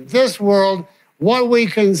hard-headed in this world, what we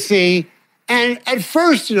can see. And at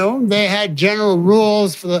first, they had general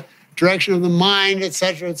rules for the direction of the mind, et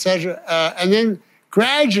cetera, and then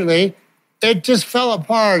gradually, it just fell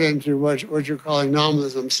apart into what you're calling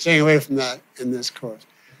nominalism. I'm staying away from that in this course.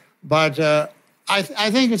 But I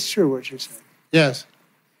think it's true what you're saying. Yes?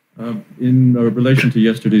 In relation to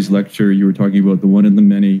yesterday's lecture, you were talking about the one and the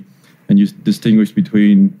many, and you distinguished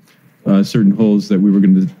between certain wholes that we were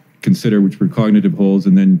going to consider, which were cognitive wholes,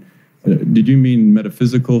 and then did you mean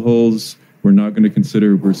metaphysical wholes we're not going to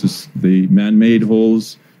consider versus the man-made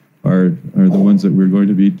wholes are the ones that we're going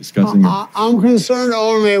to be discussing? I'm concerned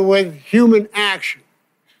only with human action,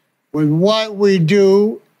 with what we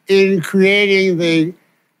do in creating the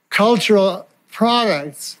cultural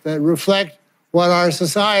products that reflect what our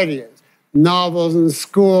society is, novels and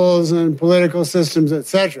schools and political systems,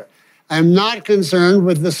 etc. I'm not concerned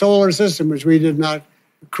with the solar system, which we did not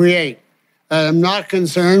create. I'm not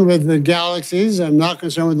concerned with the galaxies. I'm not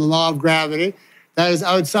concerned with the law of gravity. That is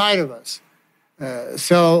outside of us.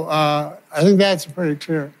 So I think that's pretty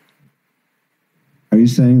clear. Are you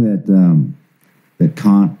saying that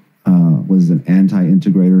Kant was an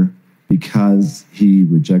anti-integrator because he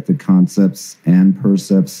rejected concepts and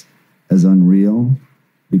percepts as unreal?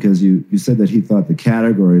 Because you said that he thought the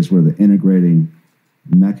categories were the integrating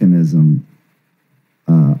mechanism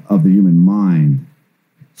of the human mind.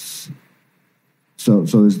 So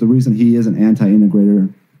is the reason he is an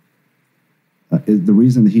anti-integrator? The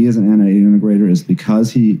reason that he is an anti-integrator is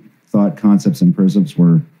because he thought concepts and percepts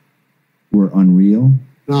were unreal?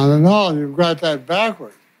 Not at all. You've got that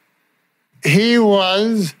backward. He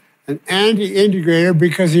was an anti-integrator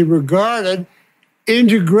because he regarded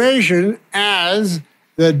integration as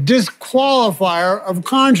the disqualifier of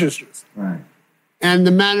consciousness. Right. And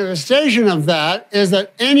the manifestation of that is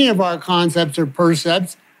that any of our concepts or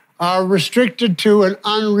percepts are restricted to an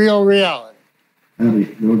unreal reality. And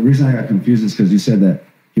the reason I got confused is because you said that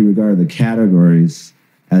he regarded the categories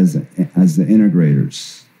as the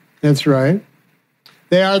integrators. That's right.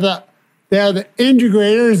 They are the They're the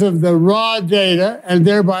integrators of the raw data and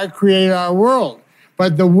thereby create our world.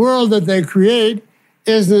 But the world that they create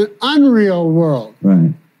is an unreal world.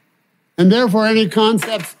 Right. And therefore, any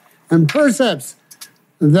concepts and percepts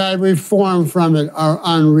that we form from it are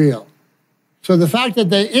unreal. So the fact that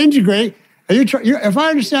they integrate, if I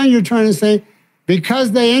understand, you're trying to say,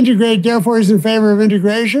 because they integrate, therefore he's in favor of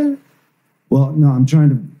integration? Well, no, I'm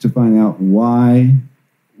trying to find out why,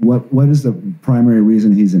 what is the primary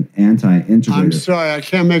reason he's an anti-integrator? I'm sorry, I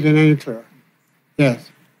can't make it any clearer. Yes.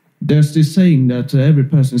 There's this saying that every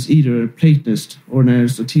person is either a Platonist or an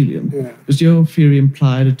Aristotelian. Yeah. Does your theory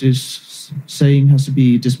imply that this saying has to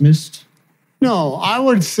be dismissed? No, I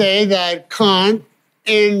would say that Kant,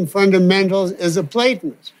 in fundamentals, is a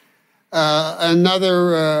Platonist.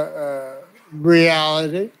 Another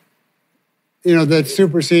reality, that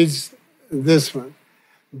supersedes this one.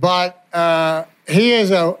 But he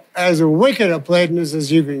is as wicked a Platonist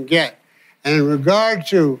as you can get. And in regard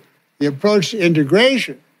to the approach to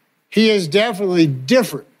integration, he is definitely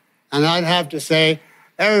different. And I'd have to say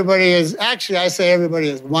everybody is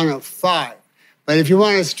one of five. But if you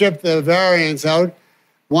want to strip the variance out,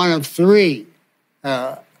 one of three.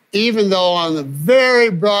 Even though on the very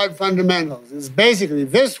broad fundamentals, it's basically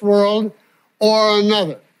this world or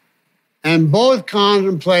another. And both Kant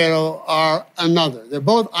and Plato are another. They're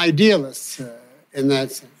both idealists in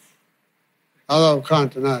that sense, although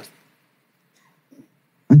Kant and us.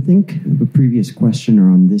 I think the previous questioner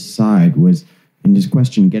on this side was, in his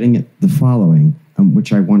question, getting at the following,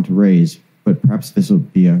 which I want to raise, but perhaps this will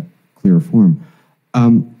be a clearer form.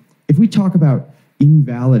 If we talk about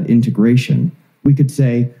invalid integration, we could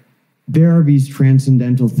say there are these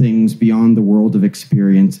transcendental things beyond the world of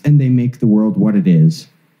experience, and they make the world what it is.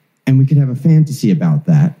 And we could have a fantasy about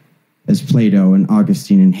that, as Plato and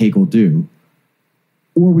Augustine and Hegel do.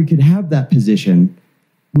 Or we could have that position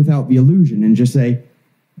without the illusion and just say,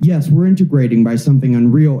 yes, we're integrating by something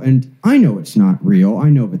unreal, and I know it's not real. I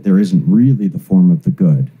know that there isn't really the form of the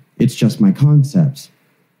good. It's just my concepts.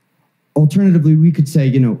 Alternatively, we could say,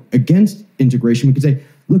 against integration, we could say,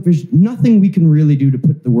 look, there's nothing we can really do to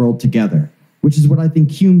put the world together, which is what I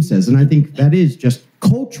think Hume says. And I think that is just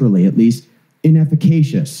culturally, at least,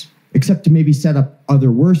 inefficacious, except to maybe set up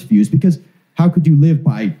other worse views, because how could you live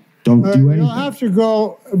by don't do anything? You'll have to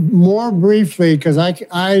go more briefly, because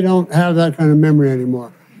I don't have that kind of memory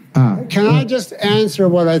anymore. Can I just answer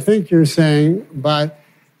what I think you're saying, but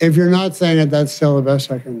if you're not saying it, that's still the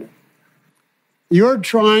best I can do. You're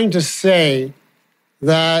trying to say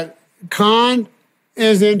that Kant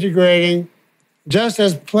is integrating just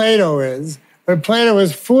as Plato is, but Plato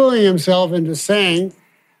is fooling himself into saying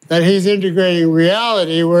that he's integrating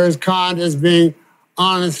reality, whereas Kant is being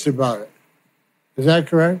honest about it. Is that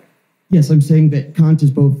correct? Yes, I'm saying that Kant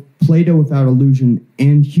is both Plato without illusion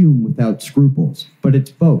and Hume without scruples, but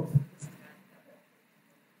it's both.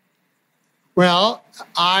 Well,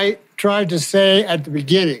 I tried to say at the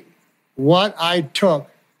beginning what I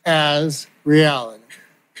took as reality,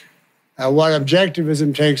 what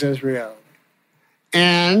objectivism takes as reality,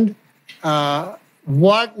 and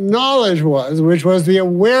what knowledge was, which was the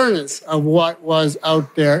awareness of what was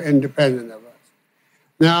out there independent of us.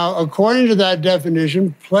 Now, according to that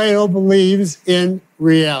definition, Plato believes in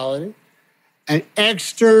reality, an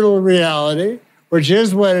external reality, which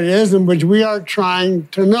is what it is and which we are trying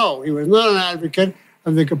to know. He was not an advocate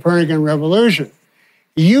of the Copernican revolution.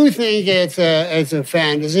 You think it's a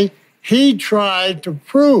fantasy. He tried to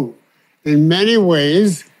prove in many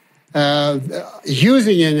ways,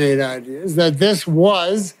 using innate ideas, that this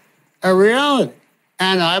was a reality.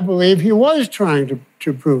 And I believe he was trying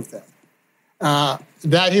to prove that.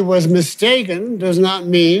 That he was mistaken does not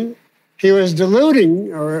mean he was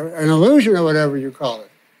deluding or an illusion or whatever you call it.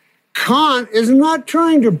 Kant is not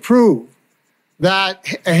trying to prove that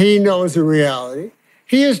he knows the reality.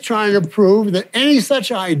 He is trying to prove that any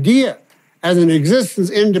such idea as an existence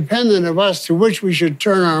independent of us to which we should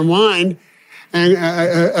turn our mind and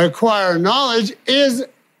acquire knowledge is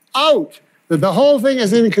out. That the whole thing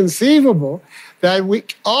is inconceivable,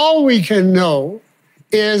 that all we can know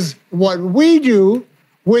is what we do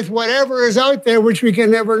with whatever is out there, which we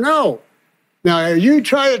can never know. Now, you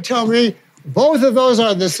try to tell me both of those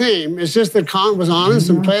are the same. It's just that Kant was honest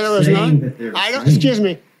and Plato is not. Excuse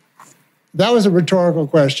me. That was a rhetorical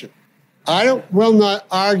question. I will not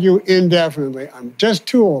argue indefinitely. I'm just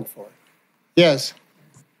too old for it. Yes.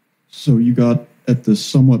 So you got at this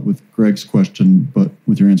somewhat with Greg's question, but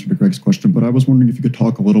with your answer to Greg's question, but I was wondering if you could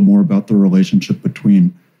talk a little more about the relationship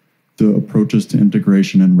between the approaches to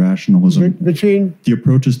integration and rationalism. Between? The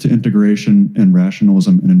approaches to integration and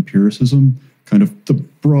rationalism and empiricism, kind of the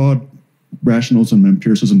broad rationalism and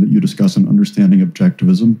empiricism that you discuss in understanding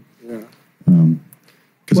objectivism. Yeah.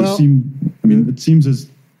 Because it seems as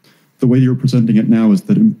the way you're presenting it now is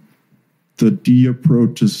that the D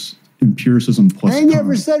approach is empiricism plus. I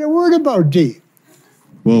never said a word about D.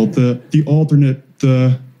 Well, the alternate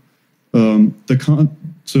the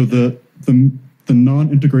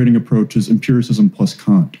non-integrating approach is empiricism plus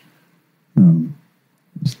Kant.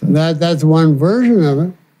 That's one version of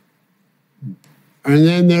it. And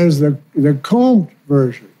then there's the Comte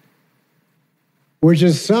version, which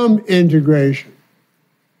is some integration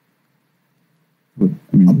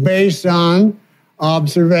based on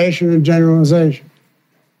observation and generalization.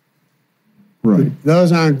 Right.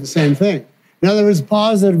 Those aren't the same thing. In other words,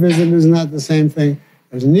 positivism is not the same thing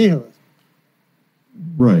as nihilism.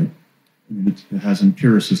 Right. I mean, it has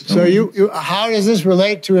empiricist So elements. how does this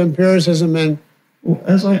relate to empiricism and... Well,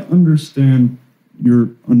 as I understand your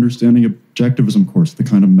understanding objectivism course, the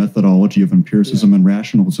kind of methodology of empiricism and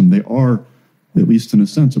rationalism, they are, at least in a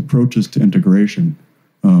sense, approaches to integration.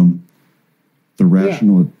 The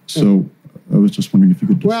rational. So I was just wondering if you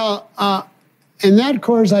could. Well, in that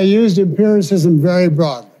course, I used empiricism very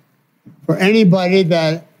broadly. For anybody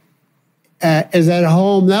that is at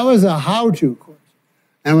home, that was a how-to course.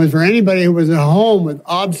 And it was for anybody who was at home with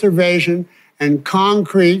observation and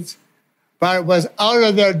concretes, but it was out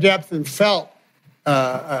of their depth and felt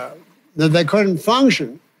that they couldn't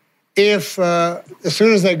function if, as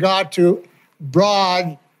soon as they got to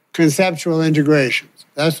broad conceptual integrations.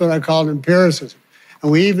 That's what I called empiricism.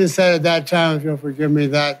 And we even said at that time, if you'll forgive me,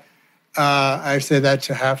 that I say that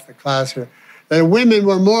to half the class here, that women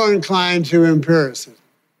were more inclined to empiricism.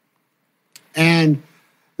 And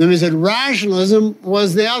then we said rationalism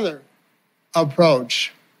was the other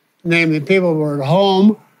approach. Namely, people were at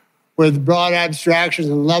home with broad abstractions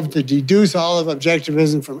and loved to deduce all of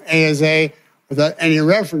objectivism from A as A without any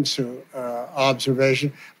reference to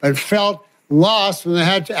observation, but felt lost when they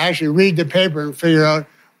had to actually read the paper and figure out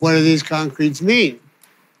what do these concretes mean.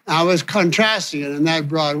 I was contrasting it in that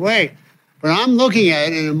broad way, but I'm looking at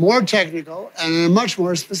it in a more technical and in a much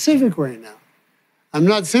more specific way now. I'm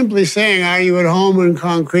not simply saying, are you at home in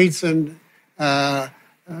concretes and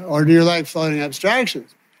or do you like floating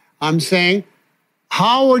abstractions? I'm saying,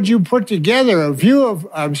 how would you put together a view of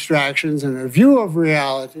abstractions and a view of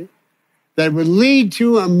reality that would lead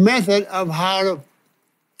to a method of how to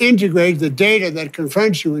integrate the data that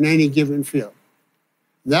confronts you in any given field?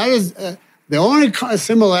 That is the only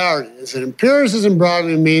similarity is that empiricism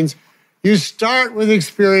broadly means you start with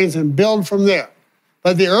experience and build from there.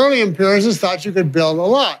 But the early empiricists thought you could build a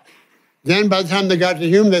lot. Then by the time they got to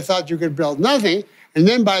Hume, they thought you could build nothing. And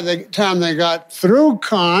then by the time they got through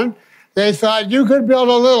Kant, they thought you could build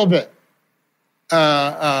a little bit.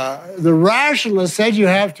 The rationalists said you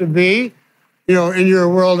have to be, in your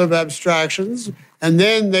world of abstractions. And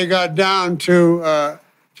then they got down to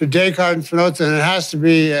Descartes and Spinoza, and it has to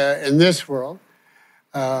be in this world.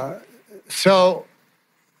 So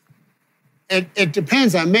it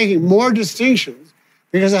depends. I'm making more distinctions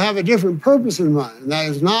because I have a different purpose in mind, and that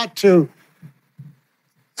is not to.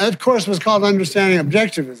 That course was called Understanding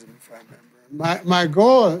Objectivism, if I remember. My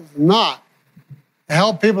goal is not to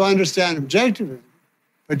help people understand objectivism,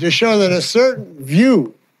 but to show that a certain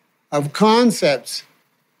view of concepts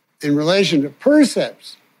in relation to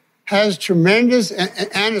percepts has tremendous,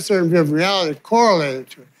 and a certain view of reality correlated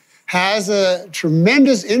to it, has a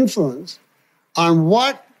tremendous influence on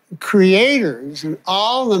what creators in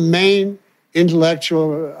all the main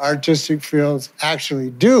intellectual artistic fields actually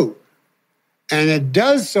do. And it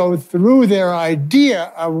does so through their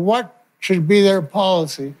idea of what should be their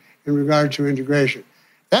policy in regard to integration.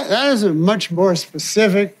 That is a much more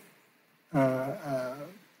specific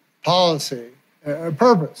policy,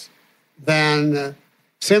 purpose, than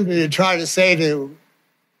simply to try to say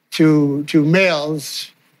to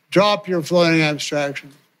males, drop your floating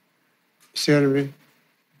abstractions. See what I mean?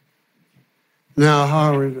 Now,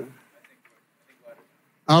 how are we doing?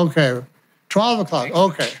 Okay, 12 o'clock.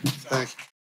 Okay, thanks.